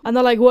 bro." And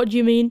they're like, "What do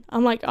you mean?"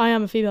 I'm like, "I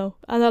am a female."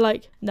 And they're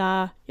like,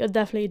 "Nah, you're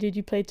definitely a dude.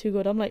 You played too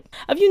good." I'm like,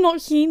 "Have you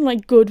not seen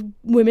like good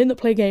women that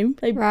play game?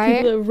 Like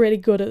people that are really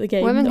good at the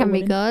game." Women can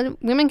be good.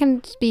 Women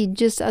can be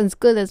just as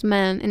good as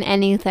men in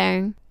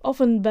anything.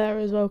 Often better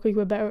as well, because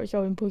we're better at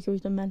showing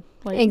pussies than men.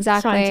 Like,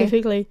 exactly.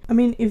 Scientifically. I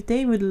mean, if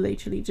they would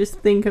literally just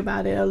think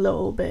about it a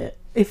little bit.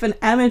 If an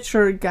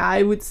amateur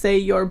guy would say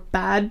you're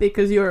bad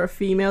because you're a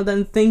female,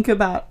 then think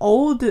about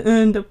all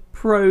the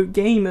pro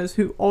gamers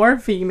who are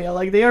female.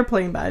 Like, they are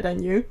playing better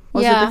than you.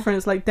 What's the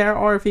difference? Like, there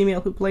are female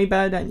who play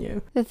better than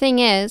you. The thing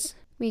is,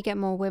 we get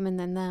more women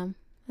than them.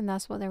 And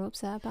that's what they're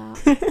upset about.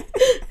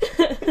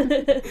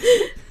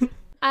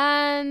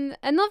 And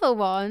another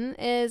one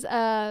is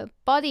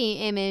body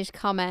image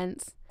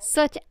comments,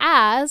 such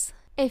as,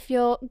 if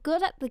you're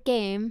good at the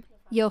game,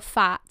 you're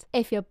fat.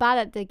 If you're bad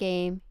at the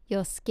game,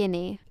 you're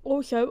skinny.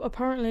 Also,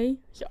 apparently,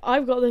 so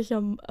I've got this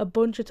a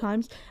bunch of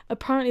times,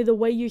 apparently the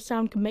way you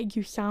sound can make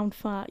you sound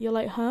fat. You're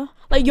like, huh?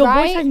 Like, your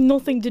voice has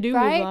nothing to do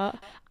with that.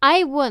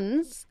 I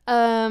once,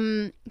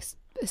 someone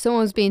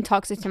was being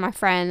toxic to my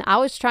friend. I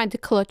was trying to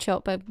clutch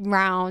up a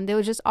round. They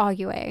were just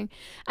arguing.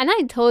 And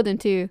I told him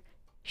to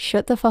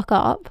shut the fuck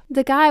up.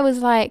 The guy was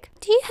like,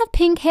 "Do you have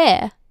pink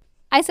hair?"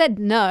 I said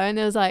no. And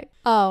it was like,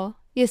 "Oh,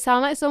 you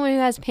sound like someone who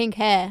has pink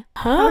hair."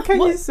 Huh? How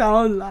can you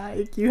sound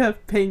like you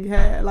have pink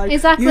hair? Like,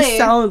 exactly. You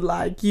sound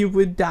like you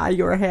would dye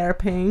your hair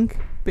pink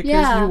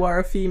because you are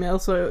a female,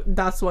 so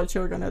that's what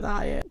you're gonna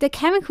dye it. The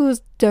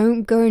chemicals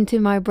don't go into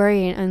my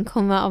brain and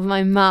come out of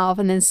my mouth,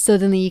 and then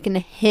suddenly you can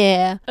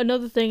hear.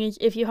 Another thing is,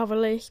 if you have a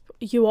lisp,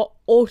 you are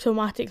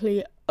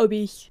automatically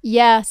obese.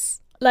 Yes.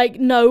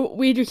 Like, no,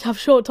 we just have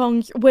short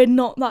tongues. We're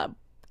not that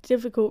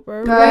difficult,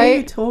 bro. The way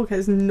you talk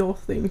has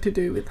nothing to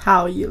do with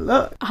how you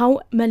look. How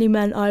many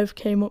men I've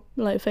came up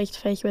like face to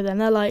face with,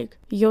 and they're like,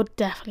 "You're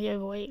definitely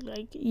overweight.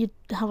 Like, you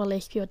have a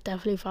lisp. You're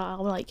definitely fat."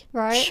 I'm like,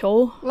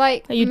 sure.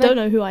 Like, you don't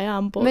know who I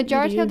am, but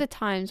majority of the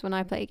times when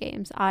I play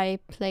games, I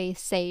play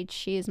Sage.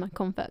 She is my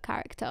comfort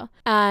character,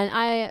 and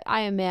I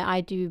admit I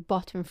do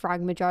bottom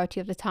frag majority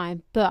of the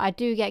time, but I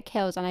do get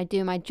kills and I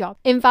do my job.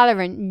 In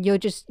Valorant, you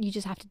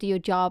just have to do your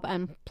job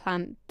and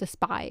plant the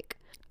spike.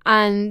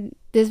 And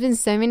there's been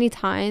so many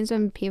times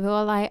when people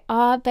are like,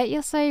 "Oh, I bet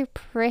you're so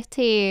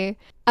pretty,"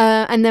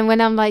 and then when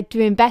I'm like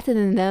doing better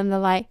than them, they're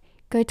like,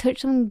 "Go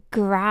touch some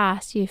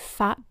grass, you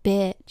fat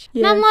bitch."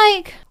 And I'm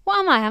like, what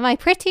am I? Am I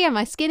pretty? Am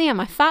I skinny? Am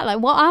I fat?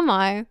 Like, what am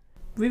I?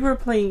 We were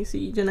playing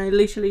Siege and I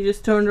literally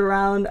just turned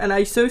around and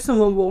I saw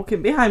someone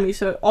walking behind me,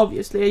 so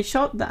obviously I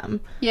shot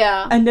them.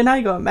 Yeah. And then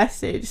I got a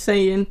message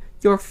saying,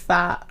 "You're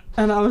fat."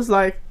 And I was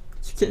like,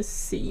 "You can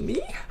see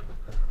me?"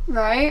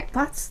 Right.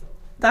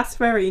 That's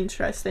very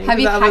interesting. Have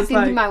you hacked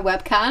into my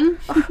webcam?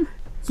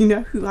 You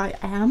know who I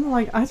am?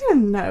 Like, I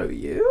didn't know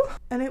you.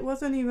 And it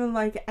wasn't even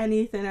like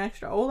anything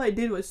extra. All I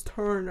did was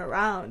turn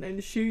around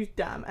and shoot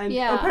them. And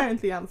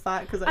apparently I'm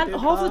fat because I did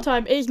And half the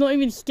time, it's not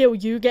even skill.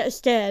 You get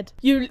scared.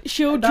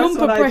 She'll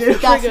jump and press the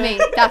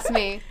trigger. That's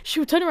me.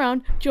 She'll turn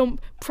around, jump,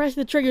 press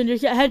the trigger, and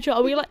just get a headshot.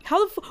 And we're like,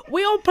 how the fuck?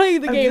 We all play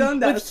the game done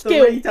that with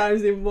skill. 3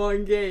 times in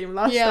one game.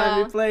 Last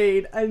time we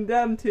played, and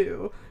them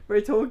two were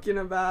talking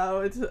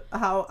about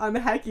how I'm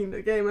hacking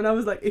the game, and I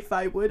was like, if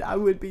I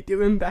would be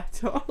doing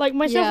better. Like,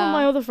 myself and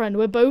my other friend,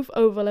 we're both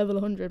over level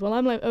 100. Well,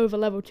 I'm like over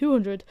level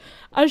 200,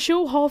 and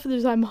she'll half of the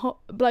time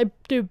like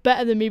do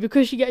better than me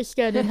because she gets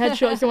scared and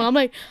headshots someone. I'm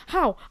like,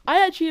 how?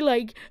 I actually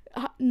like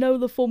know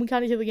the full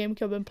mechanics of the game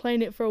because I've been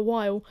playing it for a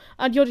while,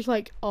 and you're just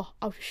like, oh,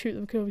 I'll shoot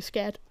them because I'm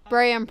scared.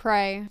 Spray and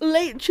pray.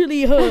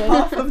 Literally her.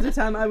 Half of the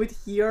time I would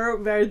hear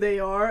where they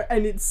are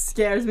and it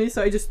scares me,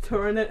 so I just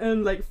turn it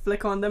and like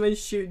flick on them and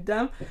shoot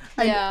them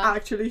and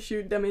actually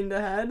shoot them in the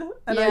head.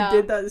 And I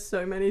did that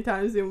so many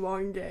times in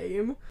one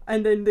game,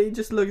 and then they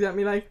just looked at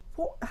me like,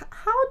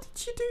 how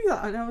did you do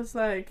that? And I was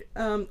like,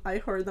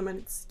 I heard them and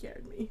it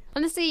scared me.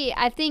 Honestly,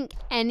 I think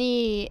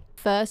any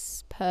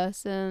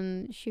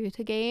first-person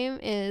shooter game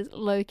is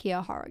low-key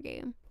a horror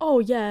game. Oh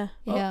yeah,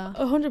 Yeah.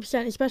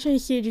 100%. Especially in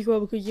Siege as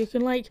well, because you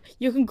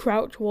can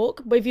crouch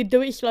walk, but if you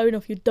do it slow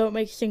enough, you don't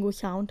make a single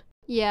sound.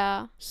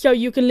 Yeah. So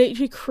you can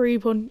literally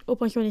creep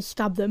up on someone and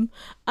stab them,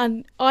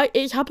 and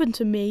it's happened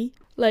to me.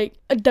 Like,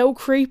 they'll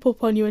creep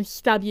up on you and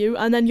stab you,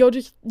 and then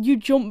you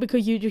jump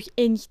because you just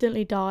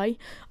instantly die,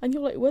 and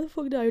you're like, where the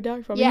fuck did I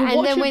die from? Yeah,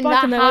 and then when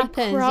that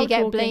happens, you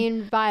get walking.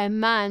 blamed by a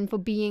man for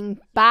being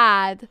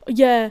bad.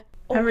 Yeah.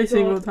 Oh Every my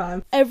single God.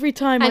 time. Every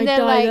time And I they're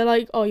die, like- they're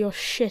like, oh, you're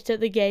shit at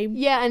the game.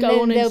 Yeah, and Go then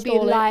on, they'll be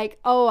install it. like,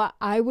 oh,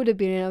 I would have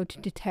been able to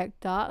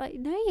detect that. Like,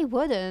 no, you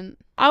wouldn't.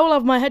 I will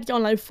have my headset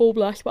on like full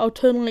blast, but I'll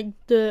turn like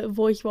the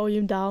voice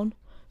volume down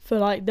for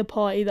like the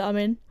party that I'm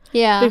in,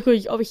 Yeah.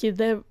 because obviously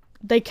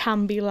they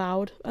can be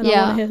loud, and I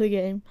Yeah. want to hear the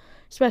game,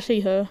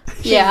 especially her.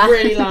 She's Yeah.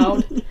 really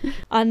loud,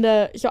 and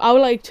so I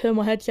would like turn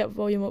my headset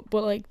volume up,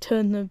 but like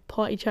turn the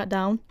party chat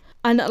down,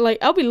 and like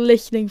I'll be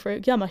listening for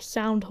it. 'Cause I'm a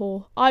sound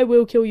whore. I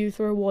will kill you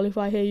through a wall if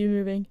I hear you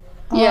moving.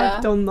 Yeah.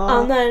 I've done that.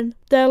 And then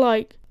they're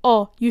like,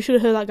 oh, you should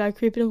have heard that guy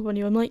creeping up on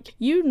you. I'm like,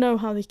 you know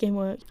how this game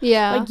works.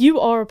 Yeah. Like, you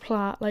are a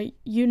plat. Like,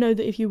 you know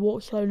that if you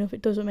walk slow enough,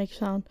 it doesn't make a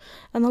sound.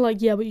 And they're like,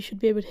 yeah, but you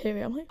should be able to hear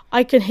it. I'm like,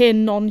 I can hear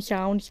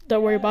non-sounds.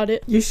 Don't worry about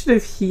it. You should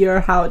have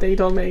heard how they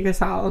don't make a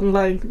sound.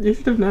 Like, you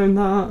should have known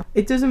that.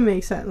 It doesn't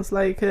make sense.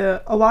 Like,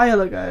 a while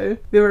ago,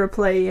 we were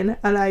playing,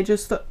 and I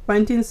just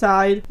went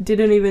inside,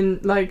 didn't even,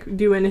 like,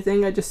 do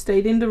anything. I just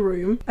stayed in the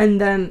room, and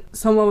then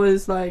someone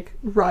was, like,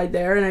 right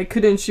there, and I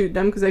couldn't shoot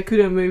them because I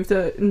couldn't move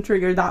the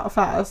trigger that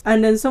fast.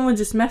 And then someone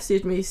just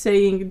messaged me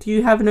saying, do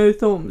you have no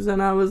thumbs?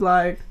 And I was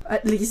like,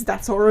 at least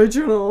that's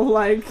original.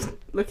 Like,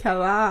 look at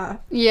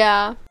that.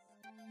 Yeah.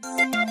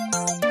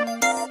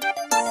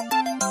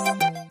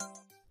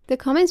 The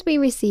comments we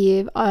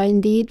receive are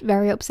indeed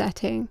very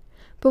upsetting.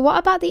 But what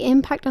about the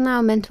impact on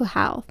our mental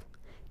health?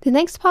 The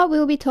next part we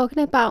will be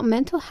talking about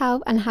mental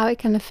health and how it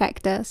can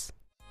affect us.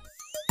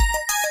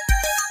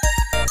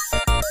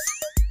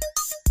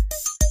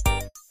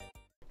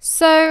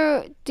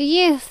 So, do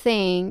you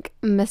think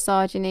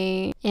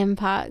misogyny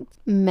impacts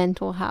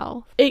mental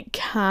health? It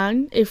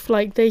can, if,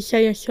 like, they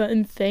say a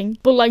certain thing.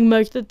 But, like,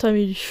 most of the time,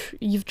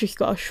 you've just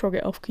got to shrug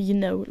it off because, you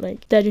know,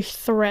 like, they're just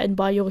threatened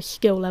by your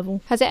skill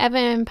level. Has it ever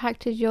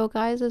impacted your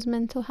guys'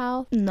 mental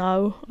health?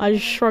 No, I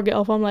just shrug it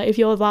off. I'm like, if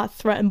you're that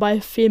threatened by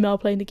a female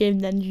playing the game,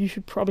 then you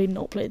should probably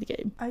not play the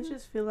game. I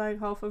just feel like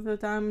half of the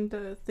time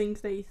the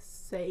things they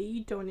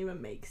say don't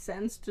even make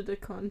sense to the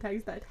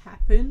context that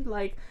happened.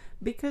 Like,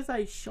 because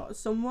I shot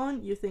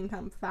someone, you think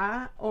I'm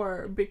fat,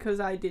 or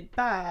because I did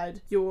bad,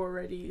 you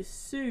already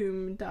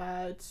assume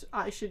that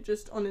I should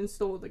just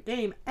uninstall the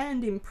game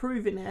and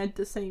improve in it at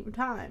the same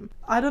time.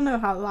 I don't know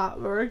how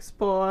that works,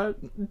 but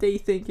they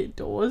think it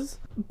does.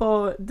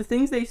 But the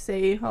things they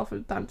say half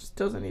of the time just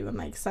doesn't even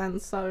make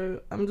sense, so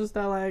I'm just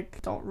there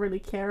like, don't really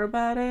care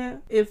about it.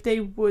 If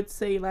they would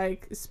say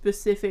like a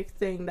specific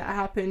thing that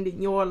happened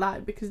in your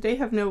life, because they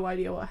have no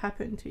idea what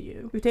happened to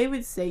you, if they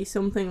would say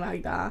something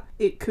like that,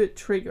 it could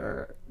trigger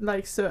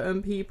like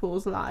certain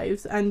people's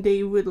lives, and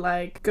they would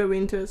like go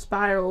into a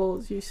spiral,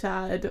 as you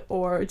said,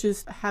 or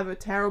just have a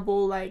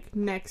terrible like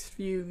next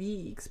few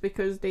weeks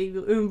because they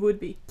would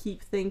be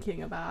keep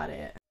thinking about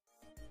it.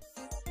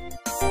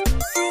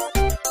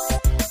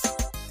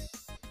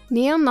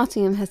 Neon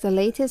Nottingham has the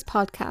latest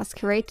podcast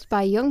created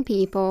by young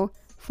people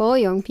for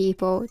young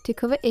people to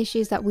cover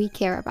issues that we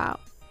care about.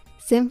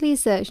 Simply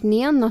search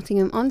Neon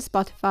Nottingham on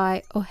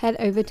Spotify or head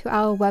over to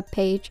our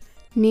webpage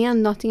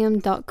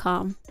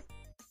neonnottingham.com.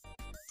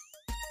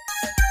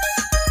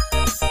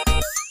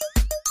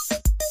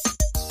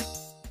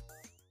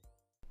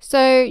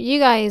 So you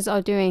guys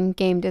are doing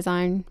game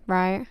design,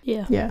 right?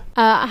 Yeah.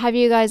 Have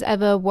you guys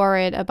ever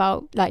worried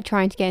about like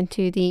trying to get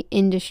into the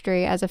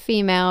industry as a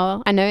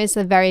female? I know it's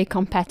a very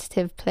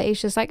competitive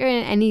place, just like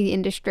in any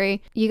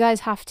industry. You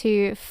guys have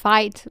to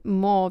fight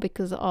more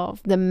because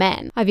of the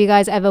men. Have you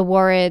guys ever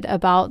worried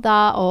about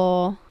that,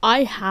 or?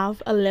 I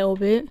have a little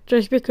bit,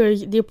 just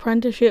because the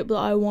apprenticeship that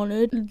I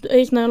wanted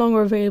is no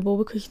longer available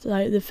because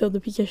like they filled the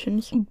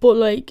positions. But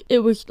like it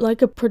was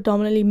like a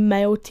predominantly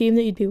male team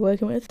that you'd be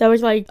working with. There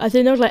was like, I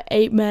think there was like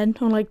 8 men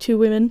and like 2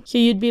 women. So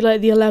you'd be like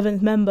the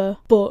 11th member,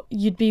 but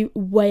you'd be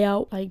way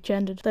out like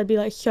gendered. There'd be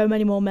like so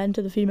many more men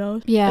to the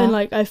females. Yeah. And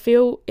like I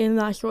feel in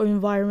that sort of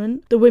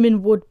environment, the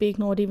women would be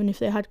ignored even if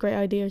they had great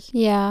ideas.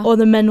 Yeah. Or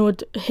the men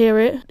would hear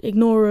it,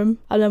 ignore them,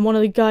 and then one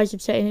of the guys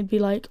would say it and it'd be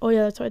like, oh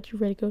yeah, that's actually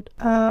really good.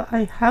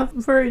 I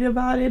have worried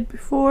about it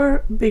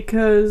before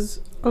because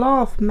a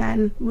lot of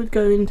men would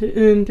go into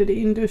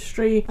the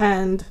industry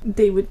and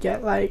they would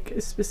get like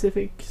a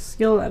specific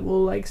skill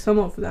level, like some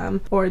of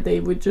them, or they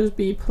would just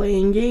be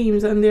playing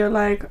games and they're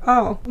like,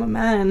 oh, I'm a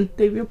man,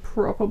 they will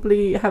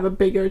probably have a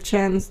bigger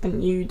chance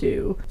than you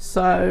do.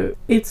 So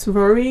it's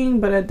worrying,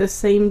 but at the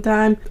same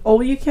time,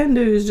 all you can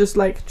do is just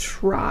like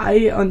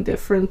try on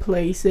different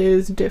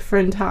places,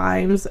 different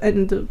times.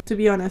 And to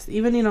be honest,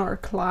 even in our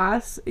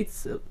class,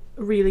 it's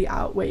really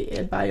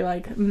outweighed by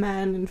like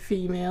men and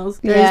females.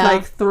 There's Yeah.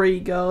 like 3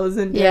 girls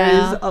and Yeah.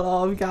 there's a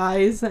lot of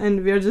guys,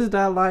 and we're just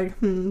like,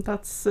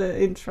 that's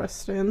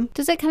interesting.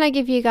 Does it kind of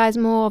give you guys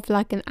more of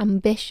like an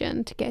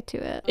ambition to get to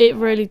it? It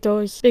really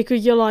does,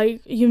 because you're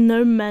like, you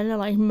know, men are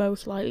like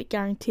most likely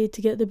guaranteed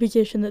to get the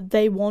position that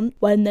they want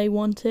when they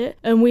want it,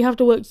 and we have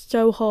to work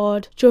so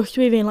hard just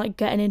to even like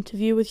get an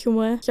interview with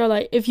somewhere. So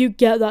like, if you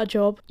get that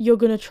job, you're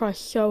gonna try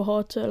so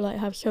hard to like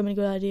have so many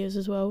good ideas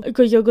as well,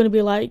 because you're gonna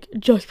be like,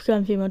 just because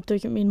I'm female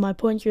doesn't mean my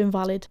points are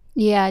invalid.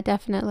 Yeah,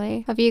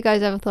 definitely. Have you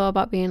guys ever thought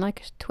about being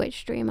like a Twitch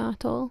streamer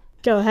at all?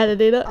 Go ahead and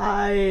do that.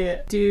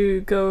 I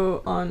do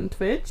go on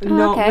Twitch, Oh,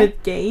 not okay.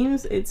 with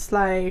games. It's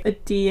like a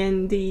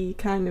D&D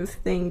kind of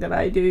thing that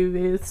I do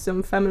with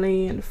some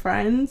family and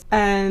friends.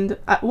 And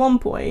at one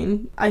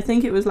point, I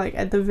think it was like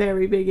at the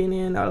very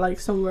beginning or like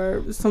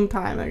some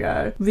time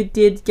ago, we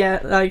did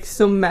get like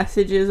some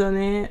messages on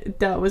it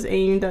that was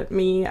aimed at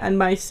me and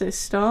my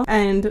sister.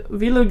 And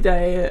we looked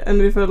at it and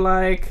we were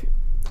like,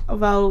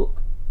 well,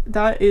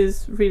 that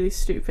is really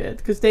stupid,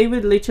 because they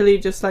would literally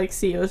just like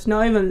see us,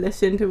 not even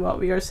listen to what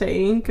we are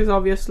saying, because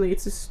obviously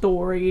it's a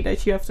story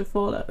that you have to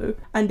follow,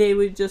 and they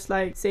would just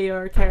like say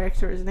our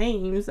characters'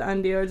 names,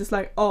 and they are just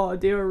like, oh,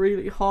 they are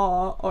really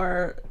hot,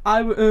 or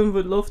I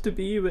would love to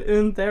be with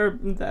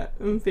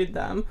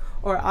them,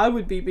 or I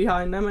would be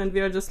behind them, and we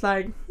are just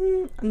like,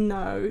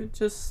 no,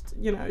 just,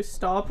 you know,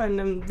 stop. And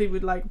then we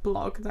would like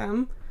block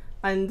them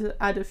and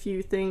add a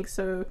few things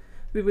so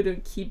we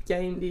wouldn't keep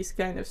getting these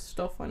kind of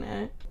stuff on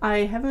it. I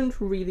haven't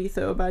really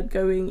thought about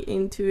going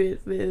into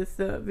it with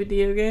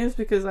video games,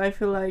 because I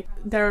feel like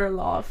there are a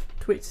lot of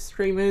Twitch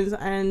streamers,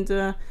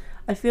 and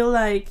I feel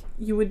like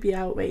you would be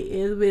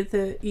outweighed with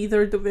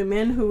either the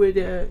women who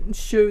would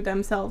show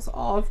themselves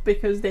off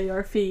because they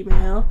are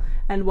female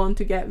and want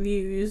to get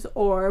views,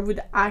 or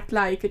would act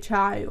like a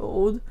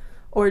child,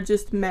 or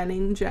just men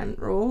in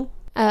general.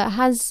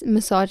 Has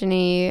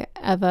misogyny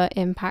ever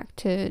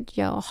impacted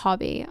your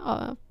hobby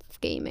of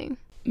gaming?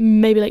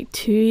 Maybe like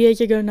 2 years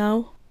ago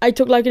now, I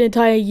took like an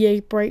entire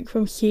year break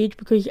from Siege,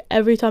 because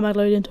every time I'd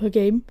load into a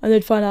game and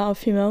they'd find out I'm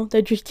female,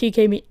 they'd just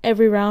TK me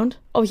every round.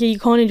 Obviously you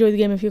can't enjoy the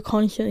game if you're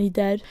constantly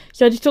dead,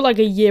 so I just took like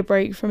a year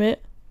break from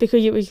it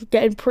because it was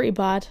getting pretty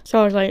bad.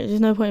 So I was like, there's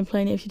no point in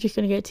playing it if you're just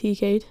gonna get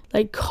TK'd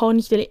like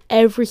constantly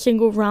every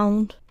single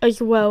round. As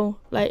well,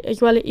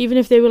 even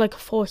if they were like a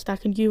 4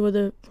 stack and you were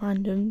the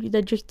random,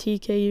 they'd just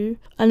TK you,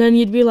 and then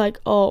you'd be like,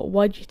 oh,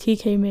 why'd you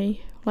TK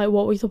me? Like,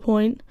 what was the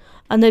point?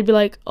 And they'd be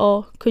like,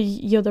 oh, because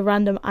you're the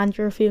random and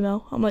you're a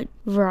female. I'm like,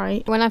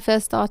 right. When I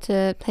first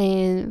started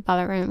playing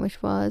Valorant,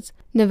 which was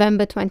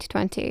November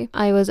 2020,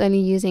 I was only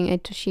using a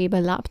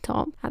Toshiba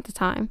laptop at the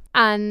time.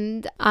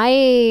 And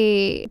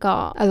I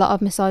got a lot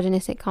of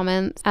misogynistic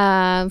comments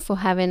for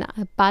having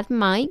a bad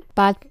mic,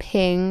 bad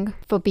ping,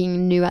 for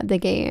being new at the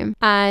game.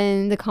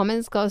 And the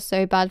comments got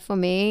so bad for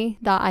me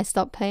that I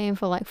stopped playing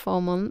for like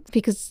 4 months,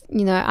 because,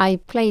 you know, I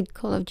played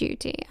Call of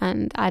Duty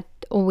and I'd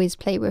always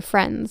play with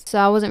friends, so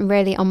I wasn't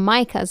really on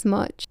mic as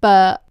much.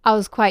 But I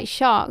was quite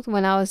shocked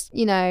when I was,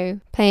 you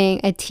know,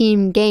 playing a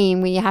team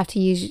game where you have to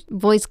use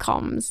voice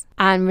comms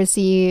and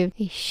receive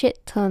a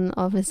shit ton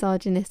of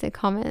misogynistic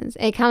comments.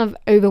 It kind of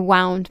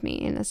overwhelmed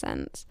me in a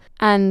sense,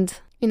 and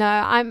you know,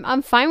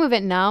 I'm fine with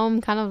it now.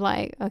 I'm kind of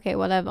like, okay,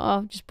 whatever,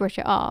 I'll just brush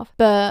it off.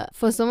 But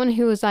for someone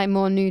who was like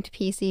more new to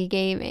PC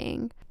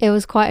gaming, it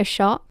was quite a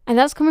shock. And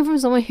that's coming from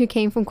someone who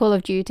came from Call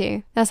of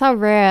Duty. That's how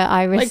rare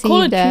I received like,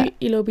 Call of it.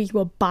 Duty lobbies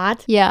were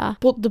bad. Yeah.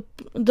 But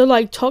the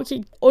like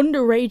toxic,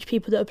 underage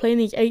people that are playing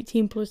these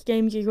 18 plus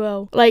games as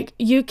well. Like,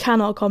 you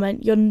cannot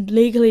comment. You're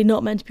legally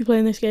not meant to be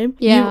playing this game.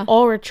 Yeah. You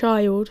are a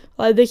child.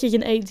 Like, this is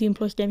an 18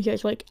 plus game, so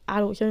it's like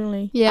adults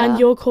only. Yeah. And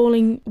you're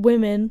calling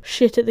women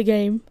shit at the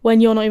game when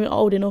you're not even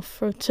old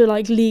enough to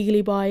like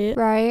legally buy it.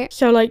 Right.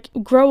 So like,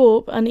 grow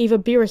up and either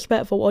be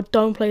respectful or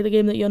don't play the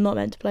game that you're not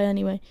meant to play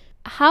anyway.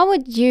 How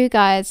would you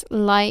guys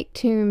like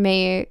to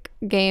make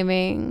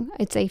gaming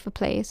a safer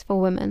place for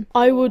women?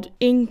 I would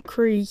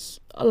increase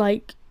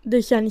like the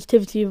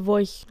sensitivity of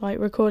voice like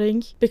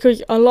recordings,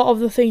 because a lot of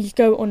the things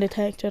go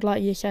undetected,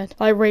 like you said,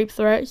 like rape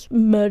threats,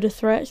 murder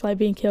threats, like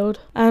being killed,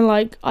 and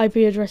like IP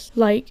address.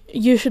 Like,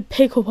 you should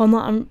pick up on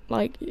that and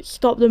like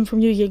stop them from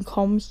using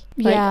comms,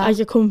 like, Yeah. as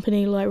a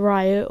company like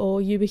Riot or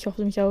Ubisoft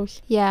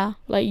themselves. Yeah.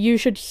 Like, you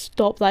should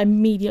stop that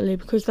immediately,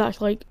 because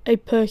that's like a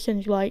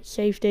person's like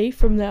safety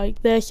from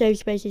their safe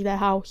space is their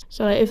house.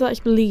 So like, if that's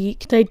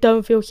leaked, they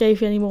don't feel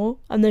safe anymore,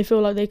 and they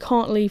feel like they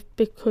can't leave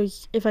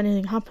because if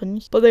anything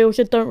happens. But they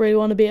also don't really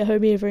want to be at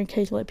home either, in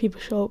case like people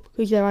show up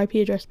because their IP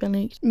address has been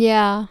leaked.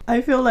 Yeah.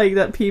 I feel like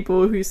that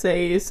people who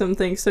say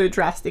something so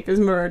drastic as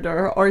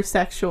murder or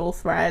sexual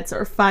threats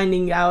or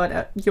finding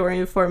out your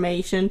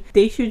information,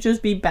 they should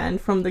just be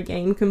banned from the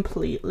game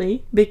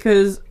completely,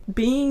 because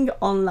being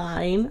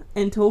online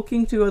and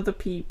talking to other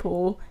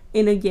people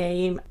in a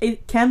game,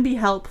 it can be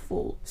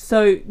helpful.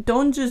 So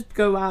don't just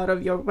go out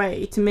of your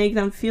way to make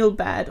them feel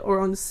bad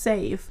or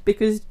unsafe,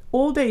 because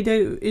all they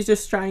do is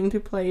just trying to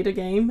play the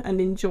game and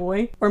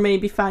enjoy, or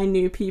maybe find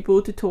new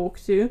people to talk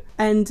to.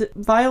 And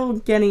while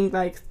getting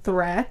like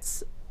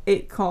threats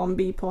it can't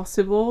be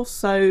possible,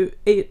 so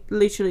it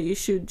literally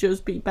should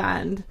just be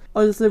banned.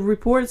 As the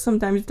reports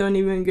sometimes don't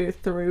even go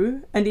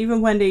through, and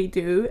even when they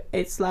do,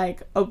 it's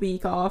like a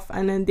week off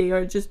and then they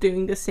are just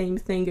doing the same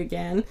thing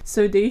again.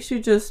 So they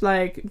should just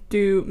like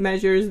do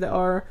measures that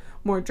are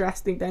more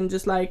drastic than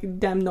just like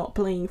them not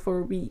playing for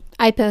a week.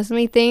 I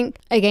personally think,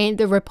 again,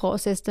 the report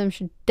system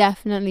should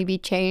definitely be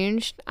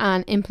changed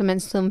and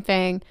implement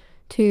something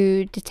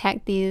to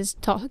detect these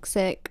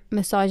toxic,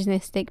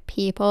 misogynistic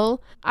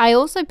people. I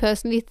also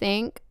personally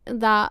think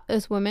that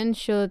us women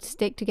should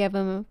stick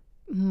together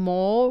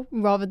more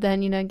rather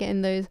than,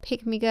 getting those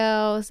pick-me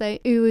girls,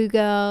 like uwu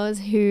girls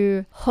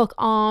who hook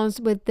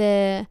arms with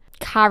their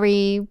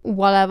carry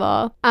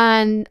whatever.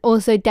 And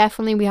also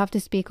definitely we have to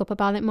speak up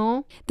about it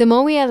more. The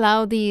more we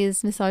allow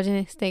these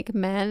misogynistic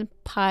men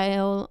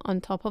pile on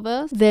top of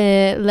us,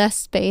 the less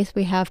space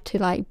we have to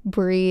like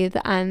breathe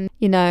and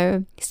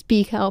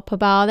speak up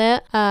about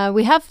it.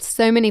 We have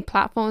so many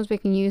platforms we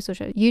can use,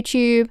 such as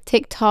YouTube,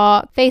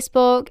 TikTok,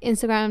 Facebook,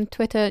 Instagram,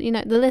 Twitter,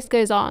 the list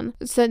goes on.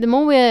 So the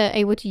more we're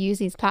able to use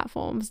these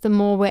platforms, the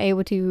more we're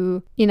able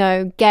to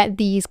get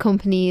these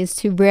companies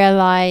to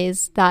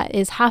realize that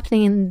it's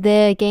happening in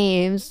their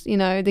games,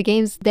 the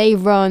games they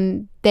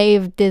run,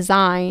 they've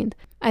designed.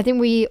 I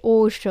think we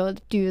all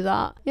should do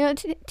that.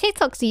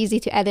 TikTok's easy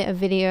to edit a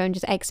video and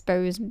just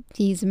expose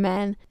these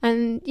men.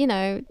 And,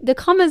 the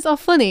comments are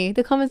funny.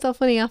 The comments are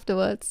funny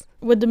afterwards.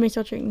 With the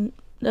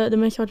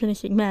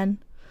misogynistic men,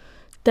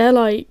 they're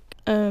like,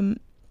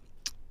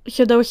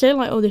 so they'll say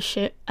like all this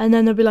shit, and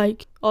then they'll be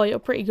like, oh, you're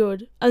pretty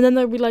good. And then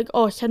they'll be like,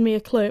 oh, send me a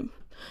clip.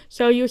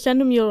 So you send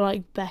them your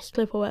like best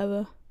clip or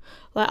whatever.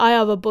 Like I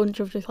have a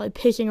bunch of just like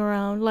picking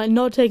around, like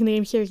not taking the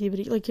game seriously, but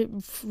it's like a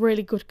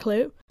really good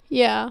clip.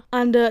 Yeah.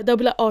 And they'll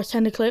be like, oh,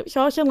 send a clip.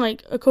 So I'll send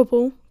like a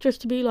couple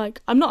just to be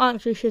like, I'm not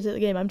actually shit at the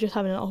game, I'm just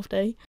having an off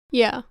day.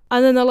 Yeah.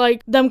 And then they're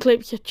like, them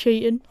clips are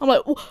cheating. I'm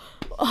like,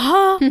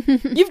 huh?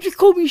 You've just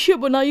called me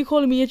shit, but now you're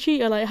calling me a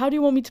cheater. Like, how do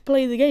you want me to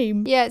play the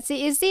game? Yeah,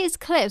 see, it's these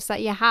clips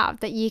that you have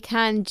that you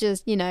can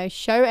just,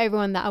 show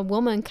everyone that a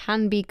woman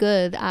can be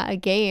good at a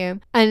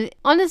game. And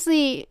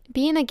honestly,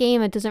 being a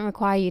gamer doesn't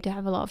require you to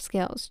have a lot of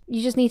skills.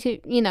 You just need to,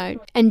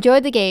 enjoy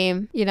the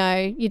game. You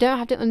don't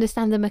have to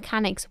understand the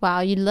mechanics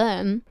well. You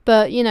learn.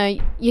 But,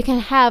 you can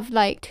have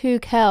like 2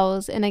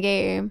 kills in a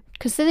game.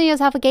 Consider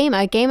yourself a gamer.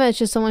 A gamer is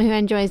just someone who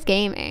enjoys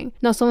gaming,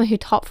 not someone who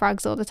top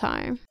frags all the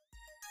time.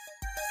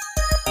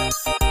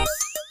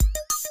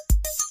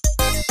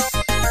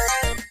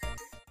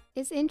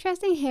 It's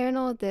interesting hearing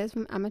all of this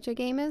from amateur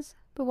gamers,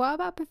 but what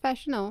about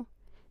professional?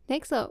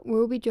 Next up,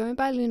 we'll be joined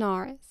by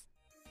Lunaris.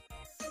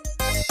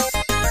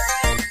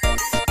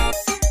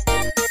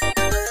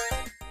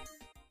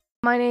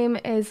 My name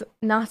is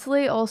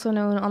Natalie, also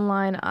known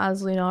online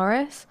as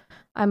Lunaris.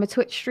 I'm a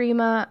Twitch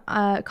streamer,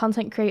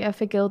 content creator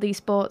for Guild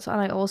Esports, and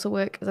I also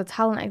work as a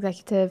talent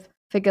executive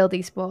for Guild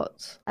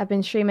Esports. I've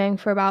been streaming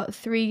for about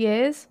 3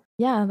 years.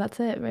 Yeah, that's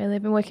it really.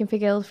 I've been working for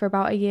Guild for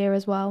about a year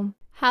as well.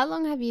 How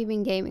long have you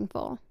been gaming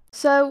for?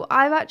 So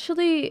I've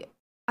actually,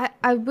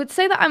 I would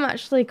say that I'm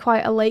actually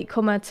quite a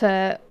latecomer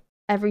to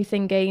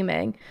everything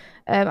gaming.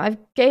 I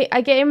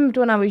gamed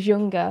when I was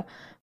younger,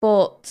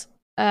 but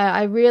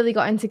I really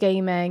got into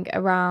gaming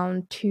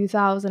around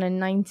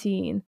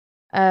 2019.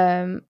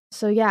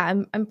 So yeah,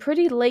 I'm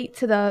pretty late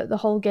to the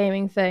whole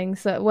gaming thing.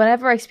 So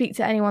whenever I speak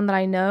to anyone that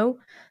I know,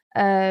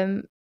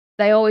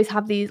 they always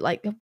have these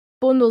like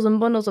bundles and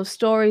bundles of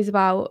stories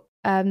about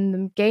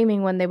them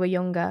gaming when they were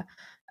younger.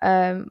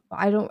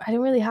 I don't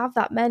really have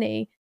that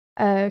many,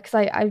 because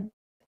I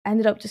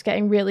ended up just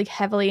getting really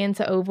heavily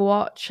into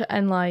Overwatch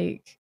and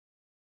like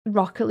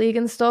Rocket League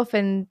and stuff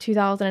in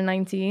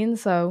 2019.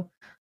 So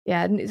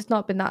yeah, it's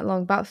not been that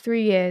long, about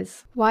 3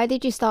 years. Why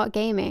did you start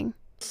gaming?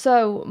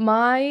 So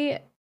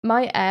my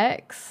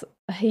ex,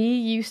 he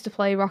used to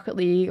play Rocket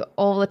League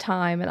all the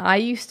time, and I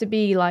used to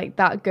be like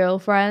that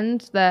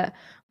girlfriend that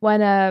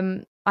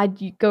when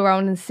I'd go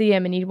around and see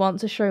him and he'd want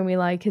to show me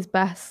like his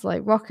best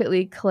like Rocket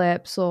League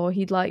clips, or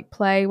he'd like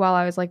play while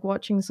I was like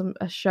watching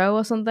a show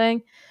or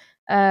something.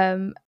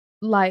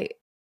 Like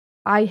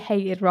I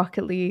hated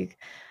Rocket League.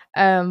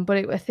 But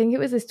I think it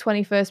was his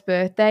 21st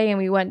birthday and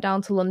we went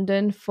down to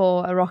London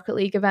for a Rocket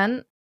League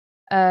event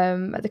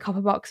at the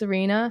Copper Box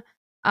Arena,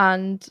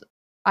 and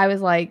I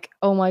was like,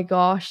 oh my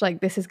gosh,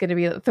 like this is going to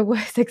be the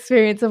worst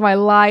experience of my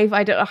life.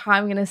 I don't know how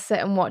I'm going to sit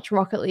and watch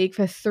Rocket League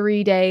for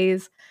 3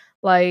 days.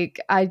 Like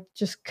I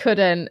just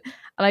couldn't.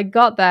 And I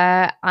got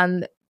there,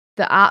 and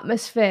the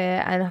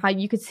atmosphere and how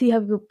you could see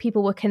how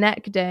people were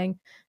connecting,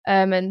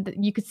 and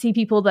you could see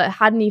people that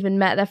hadn't even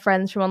met their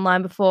friends from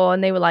online before,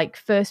 and they were like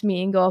first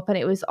meeting up, and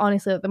it was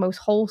honestly like the most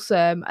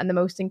wholesome and the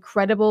most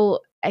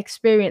incredible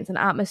experience and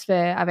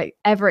atmosphere I've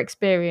ever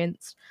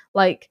experienced.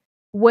 Like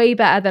way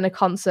better than a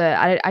concert.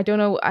 I don't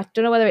know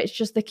whether it's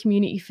just the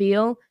community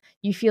feel.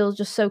 You feel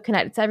just so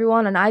connected to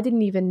everyone, and I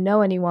didn't even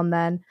know anyone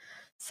then.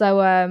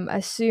 So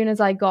as soon as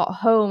I got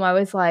home, I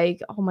was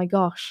like, oh my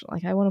gosh,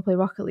 like I want to play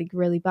Rocket League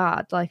really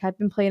bad. Like I'd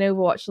been playing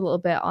Overwatch a little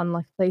bit on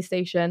like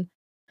PlayStation,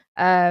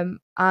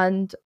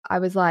 and I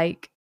was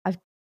like, I've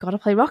gotta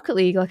play Rocket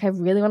League. Like, I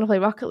really want to play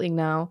Rocket League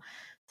now.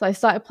 So I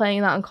started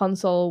playing that on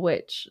console,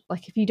 which,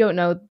 like, if you don't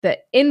know, the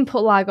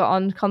input lag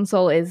on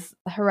console is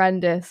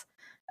horrendous.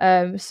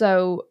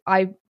 So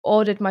I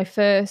ordered my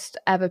first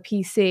ever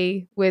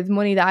PC with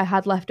money that I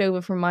had left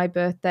over from my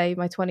birthday,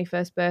 my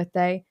 21st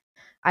birthday.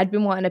 I'd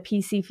been wanting a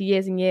PC for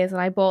years and years, and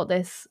I bought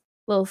this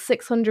little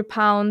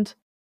 £600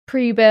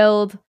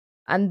 pre-build.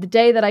 And the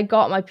day that I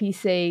got my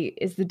PC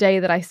is the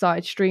day that I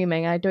started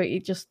streaming.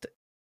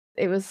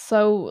 It was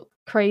so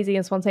crazy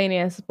and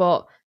spontaneous,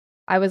 but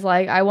I was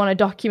like, I want to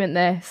document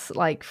this,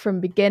 like,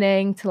 from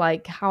beginning to,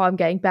 like, how I'm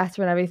getting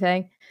better and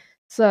everything.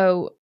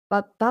 So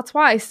that's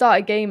why I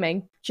started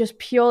gaming, just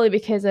purely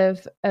because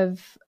of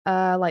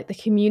like the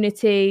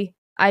community.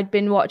 I'd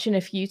been watching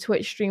a few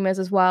Twitch streamers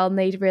as well, and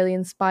they'd really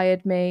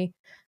inspired me.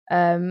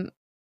 And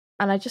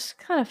I just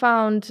kind of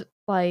found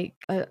like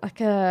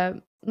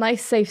a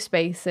nice safe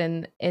space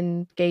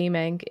in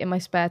gaming in my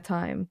spare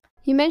time.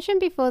 You mentioned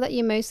before that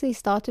you mostly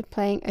started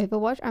playing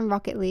Overwatch and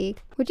Rocket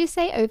League. Would you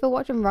say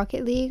Overwatch and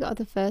Rocket League are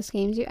the first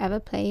games you ever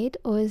played,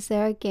 or is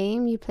there a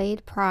game you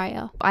played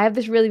prior? I have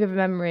this really vivid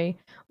memory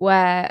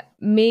where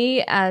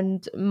me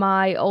and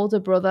my older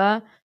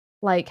brother,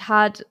 like,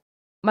 had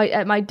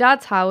at my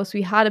dad's house,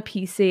 we had a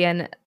PC,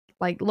 and,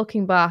 like,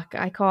 looking back,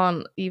 I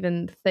can't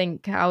even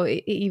think how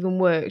it even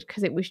worked,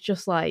 because it was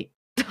just like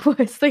the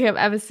worst thing I've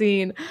ever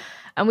seen.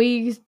 And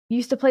we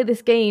used to play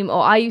this game,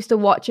 or I used to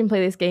watch him play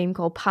this game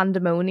called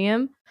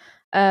Pandemonium.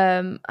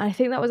 I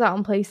think that was out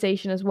on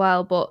PlayStation as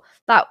well, but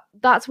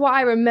that's what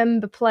I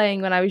remember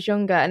playing when I was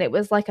younger, and it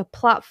was like a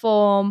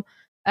platform.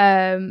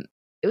 It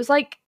was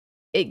like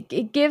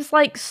it gives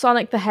like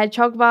Sonic the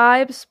Hedgehog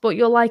vibes, but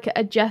you're like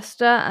a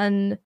jester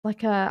and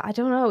like I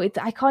don't know,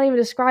 I can't even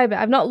describe it.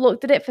 I've not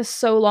looked at it for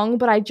so long,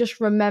 but I just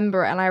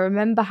remember it, and I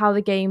remember how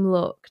the game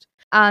looked.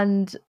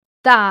 And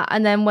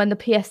then when the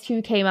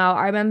PS2 came out,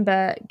 I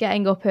remember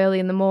getting up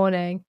early in the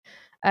morning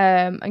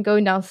and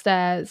going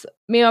downstairs.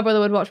 Me and my brother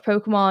would watch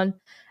Pokemon,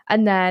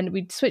 and then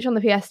we'd switch on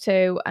the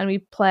PS2 and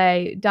we'd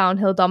play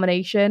Downhill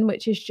Domination,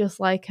 which is just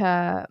like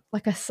a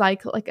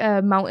cycle, like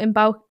a mountain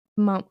bike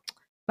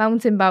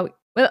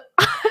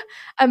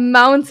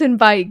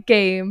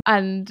game.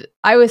 And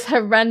I was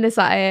horrendous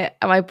at it,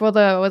 and my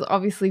brother was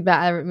obviously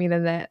better at me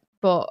than it,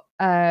 but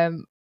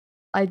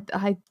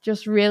I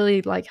just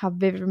really like have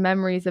vivid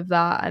memories of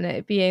that, and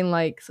it being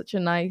like such a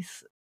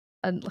nice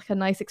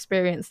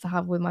experience to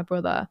have with my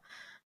brother.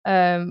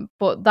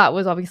 But that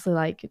was obviously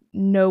like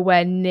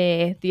nowhere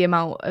near the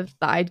amount of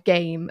that I'd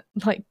game,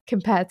 like,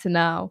 compared to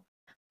now.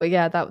 But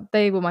yeah,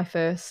 they were my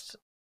first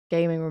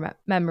gaming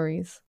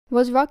memories.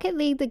 Was Rocket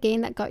League the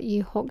game that got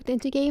you hooked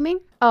into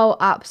gaming? Oh,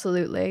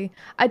 absolutely.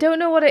 I don't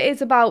know what it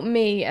is about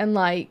me and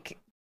like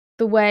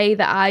the way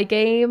that I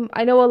game.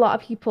 I know a lot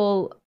of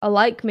people are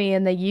like me,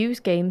 and they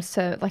use games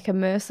to like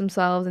immerse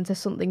themselves into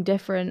something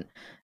different.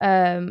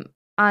 And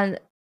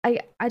I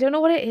don't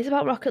know what it is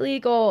about Rocket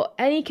League or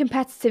any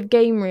competitive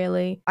game,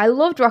 really. I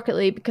loved Rocket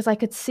League because I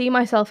could see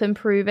myself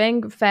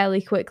improving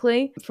fairly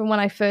quickly from when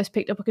I first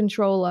picked up a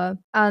controller.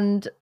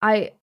 And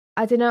I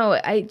don't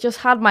know, I just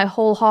had my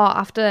whole heart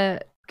after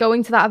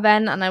going to that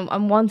event, and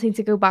I'm wanting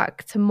to go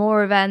back to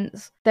more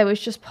events. There was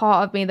just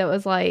part of me that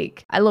was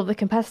like, I love the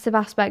competitive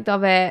aspect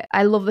of it.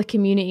 I love the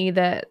community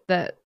that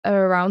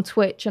are around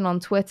Twitch and on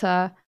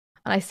Twitter,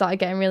 and I started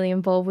getting really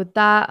involved with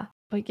that.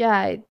 But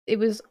yeah, it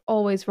was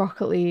always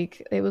Rocket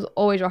League. It was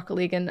always Rocket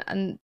League,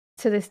 and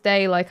to this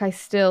day, like, I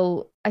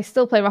still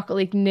play Rocket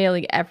League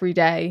nearly every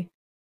day.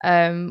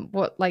 Even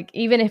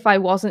if I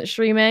wasn't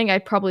streaming, I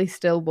probably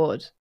still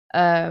would.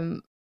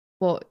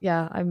 But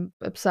yeah, I'm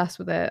obsessed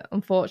with it,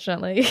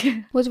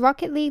 unfortunately. Was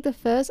Rocket League the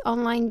first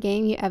online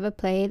game you ever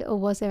played, or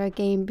was there a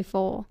game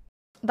before?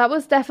 That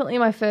was definitely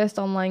my first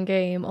online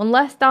game,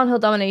 unless Downhill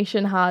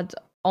Domination had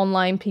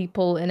online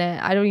people in it.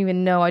 I don't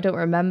even know. I don't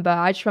remember.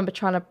 I just remember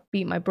trying to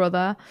beat my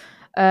brother.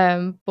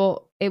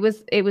 But it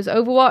was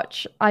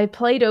Overwatch. I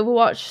played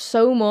Overwatch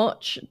so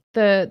much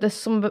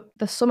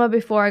the summer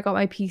before I got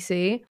my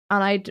PC,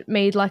 and I'd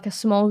made like a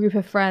small group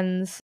of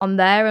friends on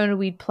there, and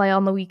we'd play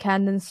on the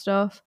weekend and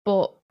stuff.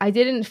 But I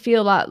didn't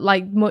feel that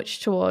like much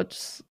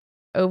towards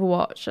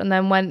Overwatch. And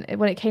then when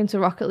it came to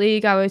Rocket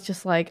League, I was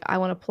just like, I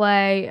want to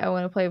play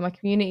with my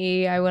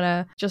community. I want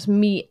to just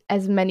meet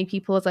as many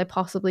people as I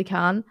possibly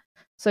can.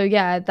 So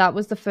yeah, that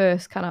was the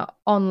first kind of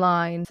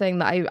online thing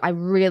that I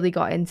really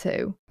got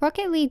into.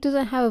 Rocket League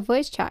doesn't have a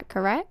voice chat,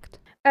 correct?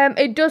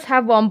 It does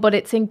have one, but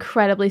it's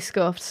incredibly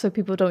scuffed, so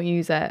people don't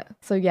use it.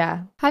 So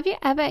yeah. Have you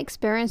ever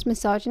experienced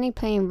misogyny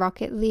playing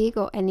Rocket League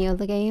or any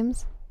other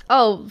games?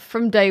 Oh,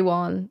 from day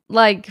one.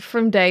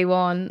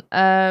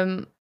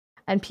 And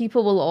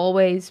people will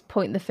always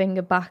point the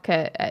finger back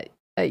at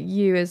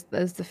you as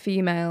the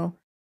female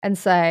and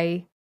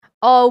say,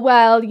 oh,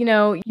 well, you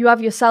know, you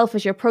have yourself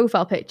as your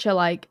profile picture.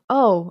 Like,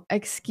 oh,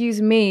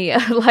 excuse me.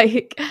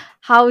 Like,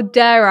 how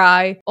dare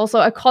I? Also,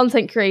 a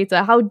content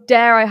creator, how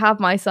dare I have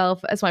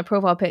myself as my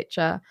profile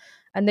picture?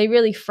 And they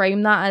really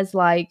frame that as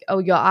like, oh,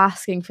 you're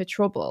asking for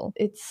trouble.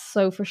 It's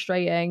so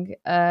frustrating.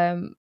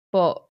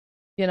 But,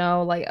 you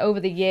know, like, over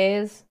the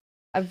years,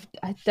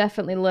 I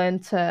definitely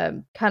learned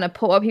to kind of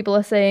put what people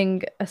are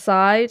saying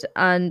aside,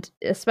 and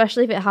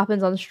especially if it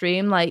happens on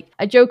stream, like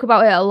I joke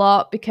about it a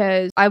lot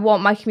because I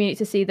want my community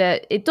to see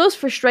that it does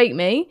frustrate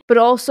me, but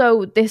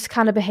also this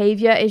kind of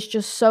behavior is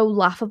just so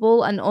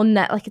laughable and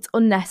it's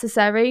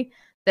unnecessary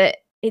that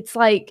it's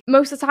like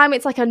most of the time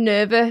it's like a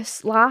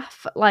nervous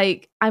laugh,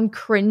 like I'm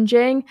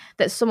cringing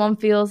that someone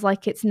feels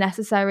like it's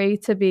necessary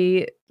to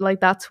be like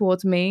that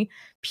towards me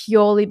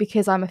purely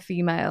because I'm a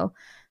female.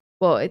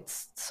 But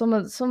it's some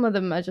of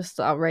them are just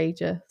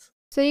outrageous.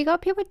 So you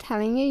got people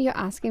telling you you're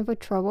asking for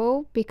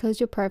trouble because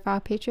your profile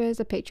picture is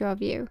a picture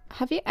of you.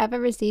 Have you ever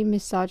received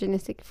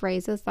misogynistic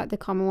phrases, like the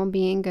common one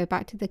being "go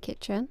back to the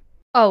kitchen"?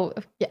 Oh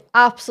yeah,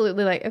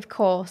 absolutely. Like, of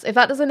course, if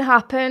that doesn't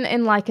happen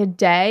in like a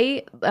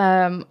day,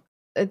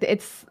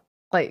 it's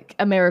like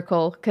a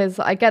miracle, because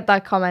I get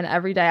that comment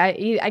every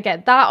day. I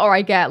get that, or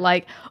I get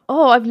like,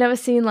 oh, I've never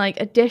seen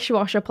like a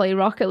dishwasher play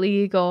Rocket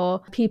League,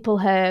 or people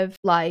have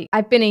like,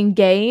 I've been in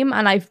game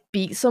and I've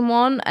beat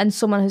someone and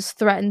someone has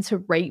threatened to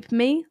rape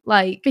me,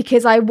 like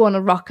because I won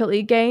a Rocket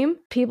League game.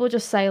 People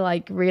just say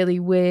like really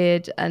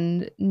weird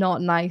and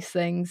not nice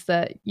things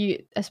that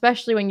you,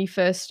 especially when you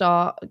first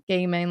start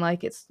gaming,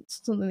 like it's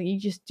something that you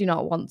just do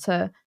not want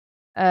to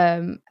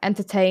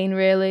entertain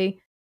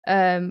really.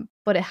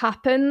 But it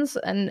happens,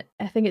 and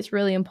I think it's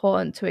really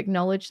important to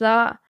acknowledge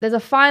that. There's a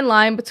fine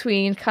line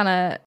between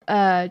kind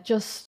of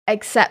just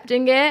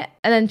accepting it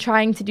and then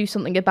trying to do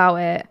something about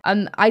it.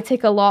 And I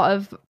take a lot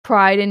of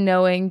pride in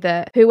knowing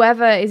that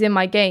whoever is in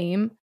my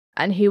game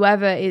and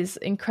whoever is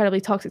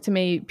incredibly toxic to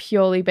me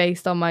purely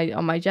based on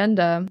my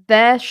gender,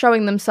 they're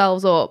showing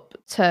themselves up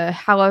to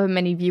however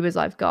many viewers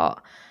I've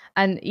got.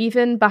 And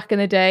even back in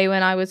the day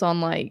when I was on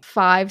like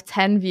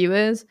 5-10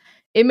 viewers,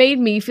 it made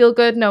me feel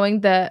good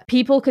knowing that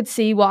people could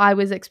see what I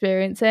was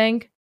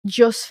experiencing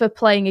just for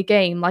playing a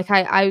game. Like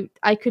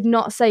I could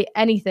not say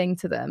anything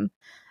to them,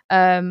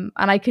 and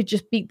I could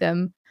just beat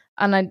them,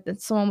 and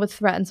someone would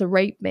threaten to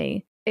rape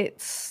me.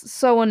 It's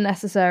so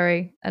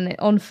unnecessary and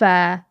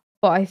unfair.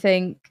 But I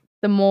think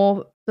the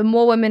more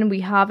women we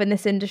have in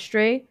this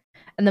industry,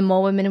 and the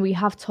more women we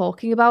have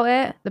talking about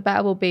it, the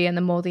better we'll be, and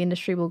the more the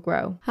industry will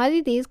grow. How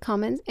do these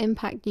comments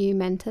impact you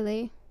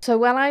mentally? So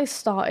when I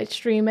started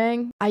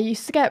streaming, I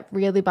used to get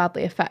really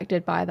badly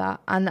affected by that.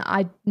 And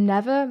I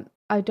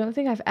don't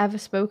think I've ever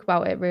spoke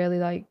about it really.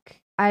 Like,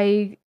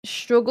 I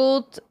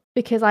struggled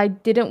because I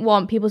didn't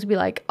want people to be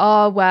like,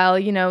 oh, well,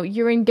 you know,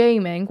 you're in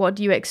gaming. What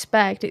do you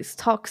expect? It's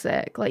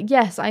toxic. Like,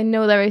 yes, I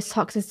know there is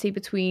toxicity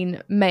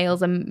between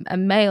males and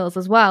males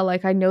as well.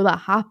 Like, I know that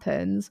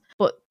happens.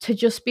 But to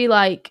just be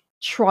like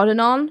trodden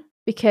on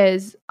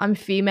because I'm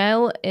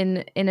female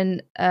in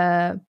an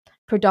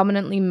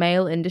predominantly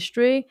male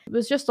industry, it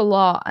was just a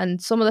lot.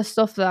 And some of the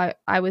stuff that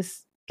I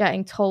was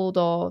getting told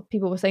or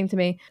people were saying to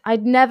me,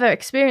 I'd never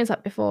experienced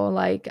that before.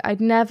 Like, I'd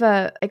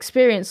never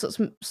experienced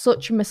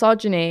such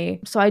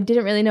misogyny, so I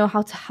didn't really know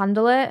how to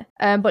handle it.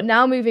 But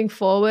now moving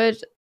forward,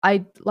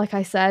 like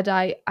I said,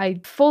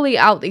 I fully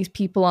out these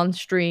people on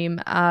stream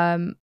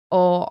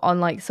or on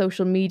like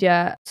social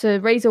media to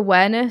raise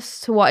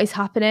awareness to what is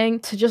happening,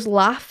 to just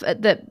laugh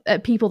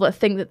at people that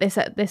think that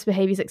this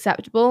behavior is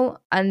acceptable,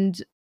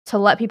 and to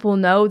let people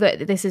know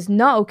that this is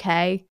not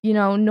okay. You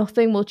know,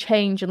 nothing will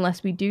change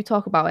unless we do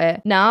talk about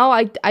it. Now,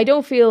 I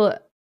don't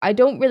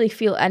really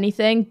feel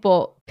anything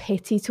but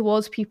pity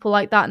towards people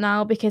like that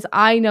now, because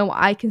I know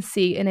I can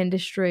see an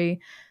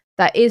industry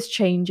that is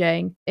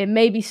changing. It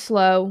may be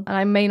slow, and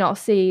I may not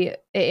see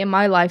it in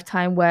my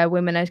lifetime where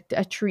women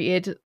are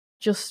treated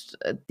just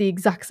the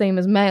exact same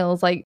as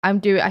males. Like,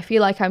 I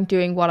feel like I'm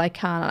doing what I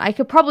can. I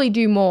could probably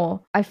do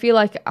more. I feel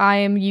like I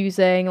am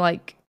using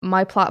like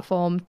my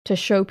platform to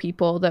show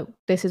people that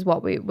this is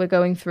what we're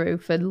going through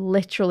for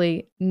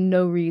literally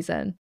no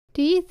reason.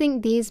 Do you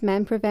think these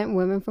men prevent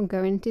women from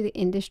going into the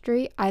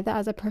industry, either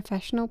as a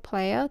professional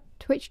player,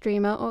 Twitch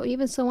streamer, or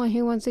even someone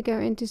who wants to go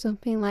into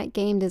something like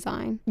game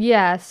design?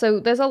 Yeah, so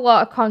there's a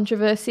lot of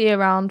controversy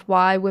around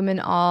why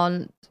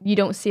you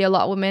don't see a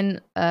lot of women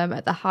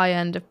at the high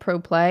end of pro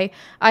play.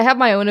 I have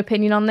my own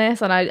opinion on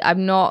this, and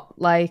I'm not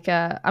like,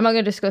 I'm not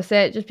going to discuss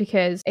it just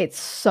because it's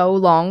so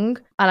long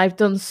and I've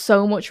done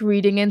so much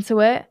reading into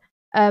it.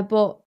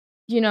 But,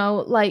 you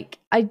know, like,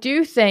 I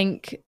do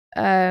think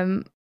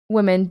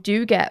women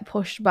do get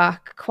pushed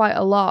back quite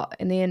a lot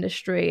in the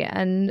industry.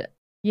 And,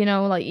 you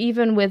know, like,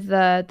 even with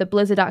the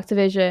Blizzard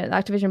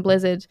Activision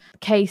Blizzard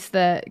case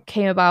that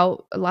came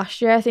about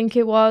last year, I think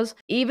it was,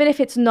 even if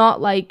it's not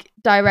like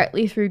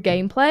directly through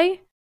gameplay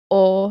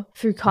or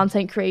through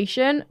content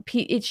creation,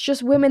 it's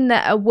just women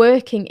that are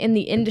working in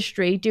the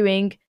industry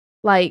doing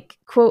like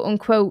quote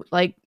unquote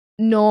like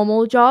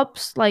normal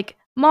jobs, like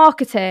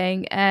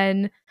marketing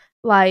and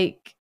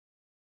like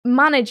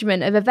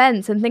management of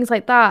events and things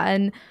like that,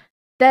 and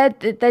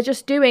they're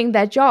just doing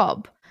their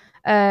job,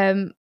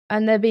 and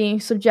they're being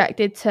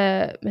subjected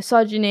to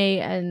misogyny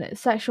and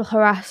sexual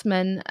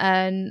harassment,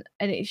 and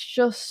it's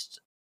just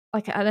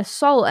like an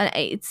assault, and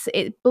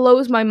it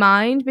blows my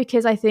mind,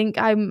 because I think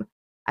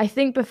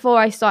before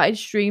I started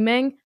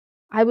streaming,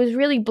 I was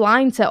really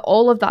blind to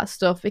all of that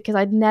stuff because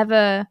I'd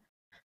never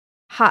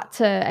had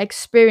to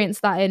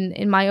experience that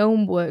in my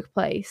own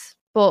workplace.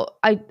 But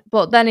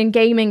then in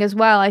gaming as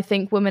well, I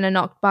think women are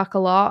knocked back a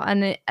lot,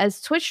 and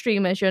as Twitch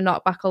streamers, you're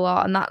knocked back a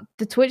lot. And that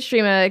the Twitch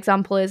streamer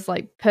example is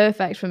like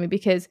perfect for me,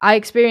 because I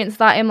experienced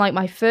that in like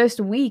my first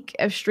week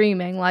of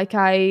streaming. Like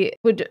I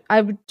would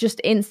just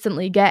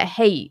instantly get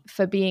hate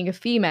for being a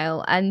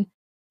female, and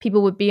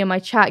people would be in my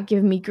chat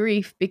giving me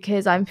grief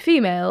because I'm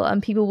female,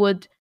 and people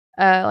would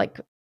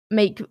like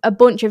make a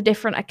bunch of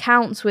different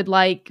accounts with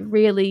like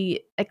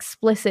really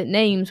explicit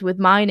names with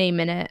my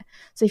name in it.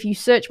 So if you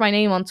search my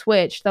name on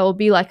Twitch, there will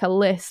be like a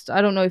list.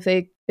 I don't know if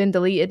they've been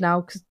deleted now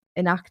because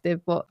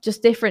inactive, but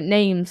just different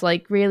names,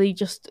 like really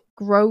just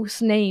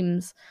gross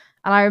names.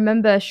 And I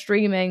remember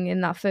streaming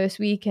in that first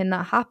week and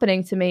that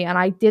happening to me, and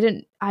I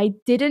didn't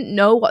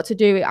know what to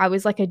do. I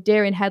was like a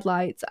deer in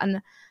headlights,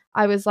 and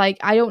I was like,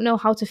 I don't know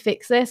how to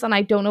fix this, and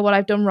I don't know what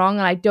I've done wrong,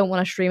 and I don't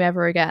want to stream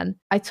ever again.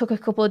 I took a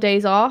couple of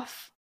days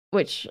off,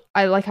 which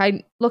I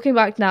looking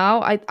back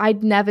now,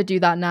 I'd never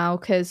do that now,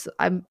 because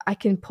I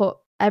can put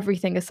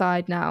everything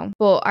aside now.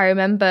 But I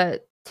remember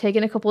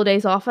taking a couple of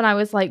days off, and I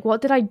was like,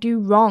 what did I do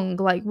wrong?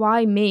 Like,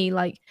 why me?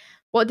 Like,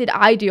 what did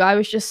I do? I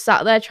was just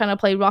sat there trying to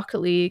play Rocket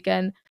League,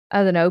 and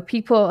I don't know,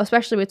 people,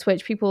 especially with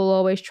Twitch, people will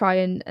always try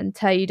and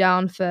tear you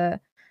down for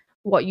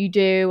what you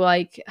do,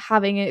 like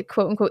having a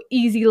quote unquote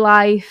easy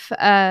life,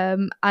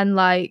 and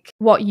like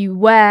what you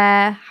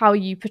wear, how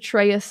you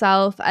portray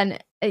yourself,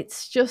 and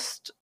it's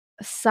just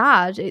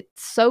sad.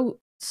 It's so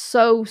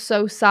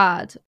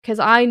sad, because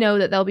I know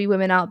that there'll be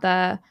women out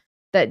there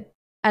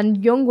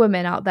and young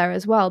women out there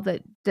as well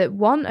that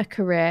want a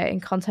career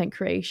in content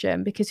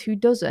creation, because who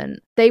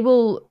doesn't? They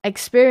will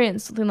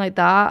experience something like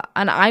that,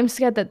 and I'm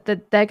scared that they're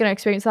going to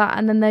experience that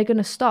and then they're going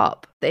to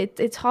stop.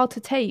 It's hard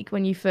to take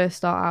when you first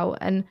start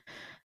out,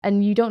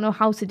 and you don't know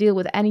how to deal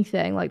with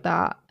anything like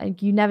that,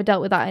 and you never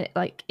dealt with that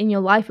like in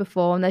your life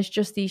before, and there's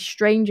just these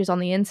strangers on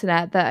the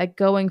internet that are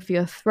going for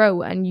your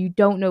throat, and you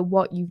don't know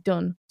what you've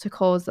done to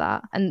cause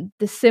that. And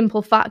the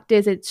simple fact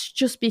is, it's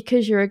just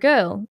because you're a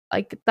girl.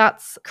 Like,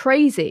 that's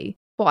crazy.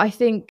 But I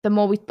think the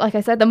more we, like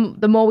I said,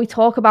 the more we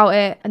talk about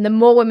it, and the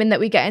more women that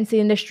we get into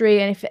the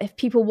industry, and if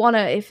people want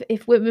to,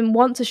 if women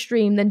want to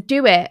stream, then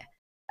do it.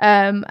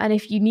 And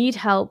if you need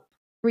help,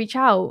 reach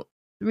out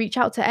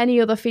to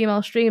any other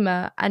female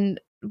streamer, and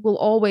we'll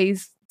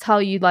always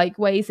tell you like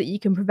ways that you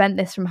can prevent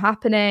this from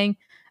happening.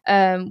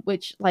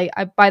 Which like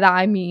by that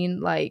I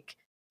mean like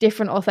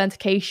different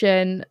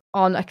authentication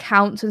on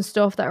accounts and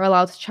stuff that are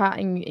allowed to chat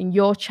in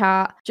your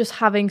chat, just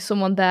having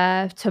someone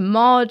there to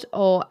mod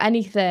or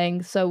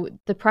anything, so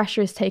the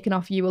pressure is taken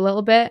off you a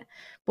little bit.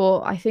 But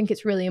I think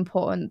it's really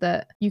important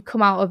that you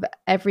come out of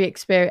every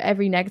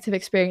negative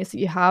experience that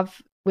you have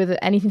with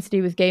anything to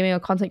do with gaming or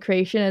content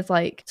creation is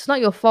like, it's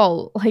not your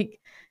fault. Like,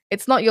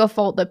 it's not your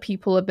fault that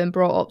people have been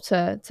brought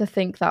up to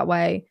think that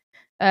way.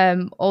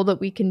 All that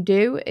we can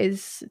do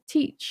is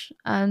teach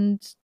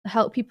and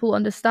help people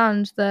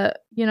understand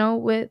that, you know,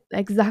 we're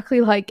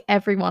exactly like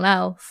everyone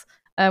else,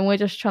 and we're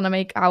just trying to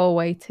make our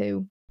way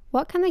too.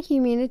 What can the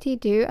community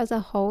do as a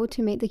whole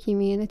to make the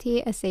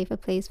community a safer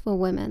place for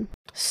women?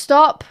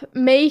 Stop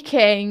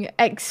making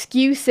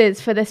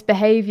excuses for this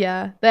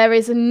behavior. There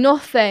is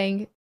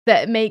nothing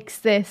that makes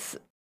this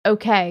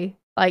okay.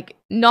 Like,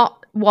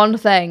 not one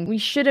thing. We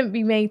shouldn't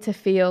be made to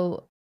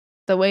feel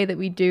the way that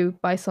we do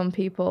by some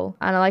people.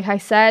 And like I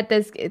said,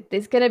 there's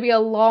going to be a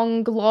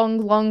long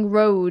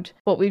road,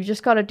 but we've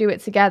just got to do it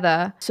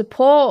together.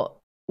 Support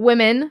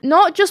women,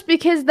 not just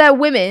because they're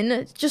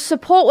women, just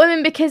support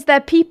women because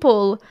they're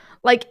people.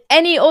 Like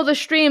any other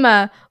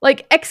streamer,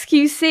 like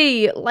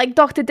XQC, like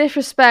Dr.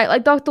 Disrespect,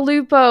 like Dr.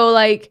 Lupo,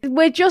 like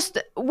we're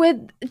just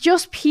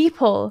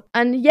people.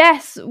 And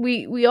yes,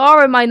 we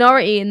are a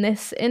minority in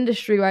this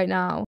industry right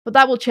now, but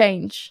that will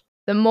change.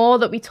 The more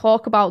that we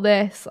talk about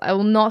this, I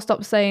will not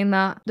stop saying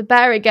that, the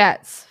better it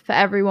gets for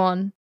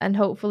everyone. And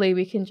hopefully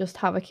we can just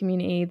have a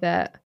community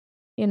that,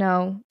 you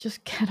know,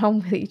 just get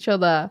on with each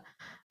other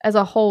as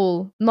a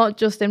whole, not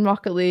just in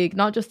Rocket League,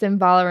 not just in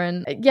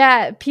Valorant.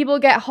 Yeah, people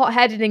get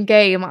hot-headed in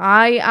game.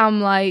 I am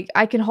like,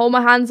 I can hold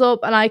my hands up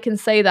and I can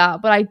say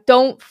that, but I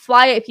don't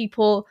fly at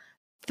people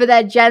for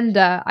their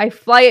gender. I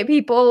fly at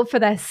people for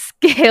their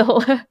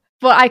skill.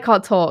 But I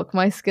can't talk.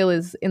 My skill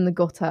is in the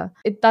gutter.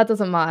 That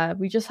doesn't matter.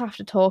 We just have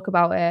to talk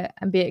about it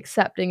and be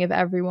accepting of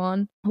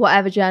everyone,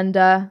 whatever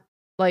gender,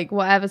 like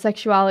whatever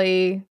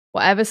sexuality,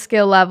 whatever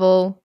skill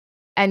level,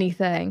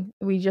 anything.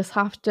 We just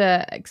have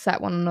to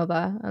accept one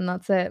another, and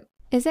that's it.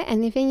 Is there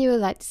anything you would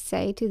like to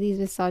say to these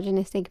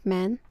misogynistic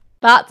men?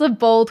 That's a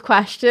bold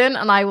question,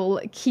 and I will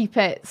keep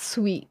it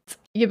sweet.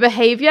 Your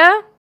behavior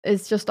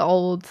is just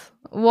old.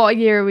 What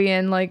year are we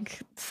in?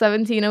 Like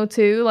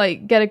 1702?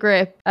 Like, get a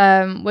grip.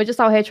 We're just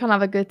out here trying to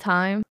have a good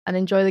time and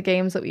enjoy the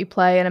games that we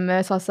play and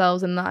immerse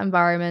ourselves in that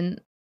environment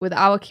with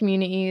our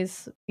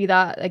communities, be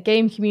that a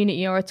game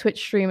community or a Twitch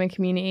streaming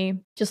community.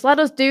 Just let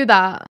us do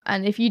that.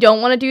 And if you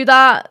don't want to do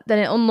that, then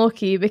it's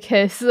unlucky,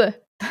 because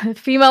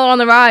female are on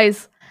the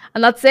rise.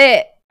 And that's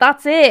it.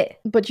 That's it.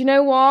 But you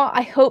know what?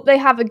 I hope they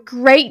have a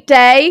great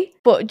day,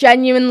 but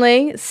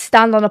genuinely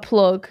stand on a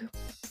plug.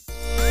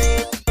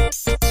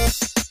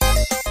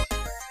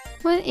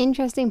 an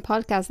interesting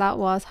podcast that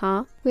was,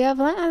 huh? We have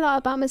learnt a lot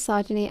about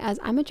misogyny as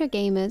amateur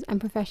gamers and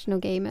professional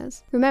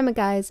gamers. Remember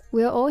guys,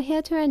 we are all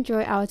here to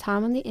enjoy our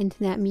time on the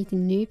internet,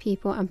 meeting new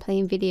people and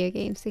playing video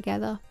games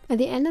together. At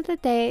the end of the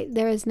day,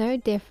 there is no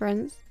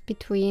difference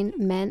between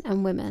men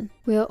and women.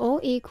 We are all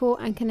equal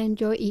and can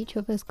enjoy each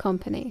other's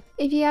company.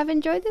 If you have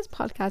enjoyed this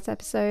podcast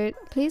episode,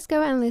 please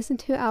go and listen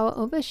to our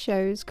other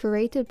shows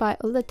created by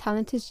other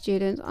talented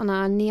students on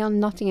our Neon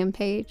Nottingham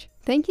page.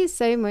 Thank you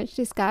so much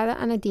to Skylar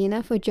and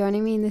Adina for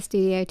joining me in the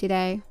studio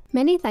today.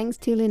 Many thanks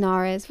to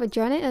Lunaris for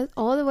joining us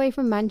all the way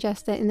from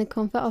Manchester in the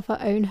comfort of her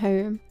own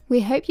home.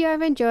 We hope you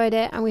have enjoyed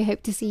it and we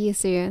hope to see you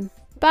soon.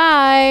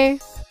 Bye!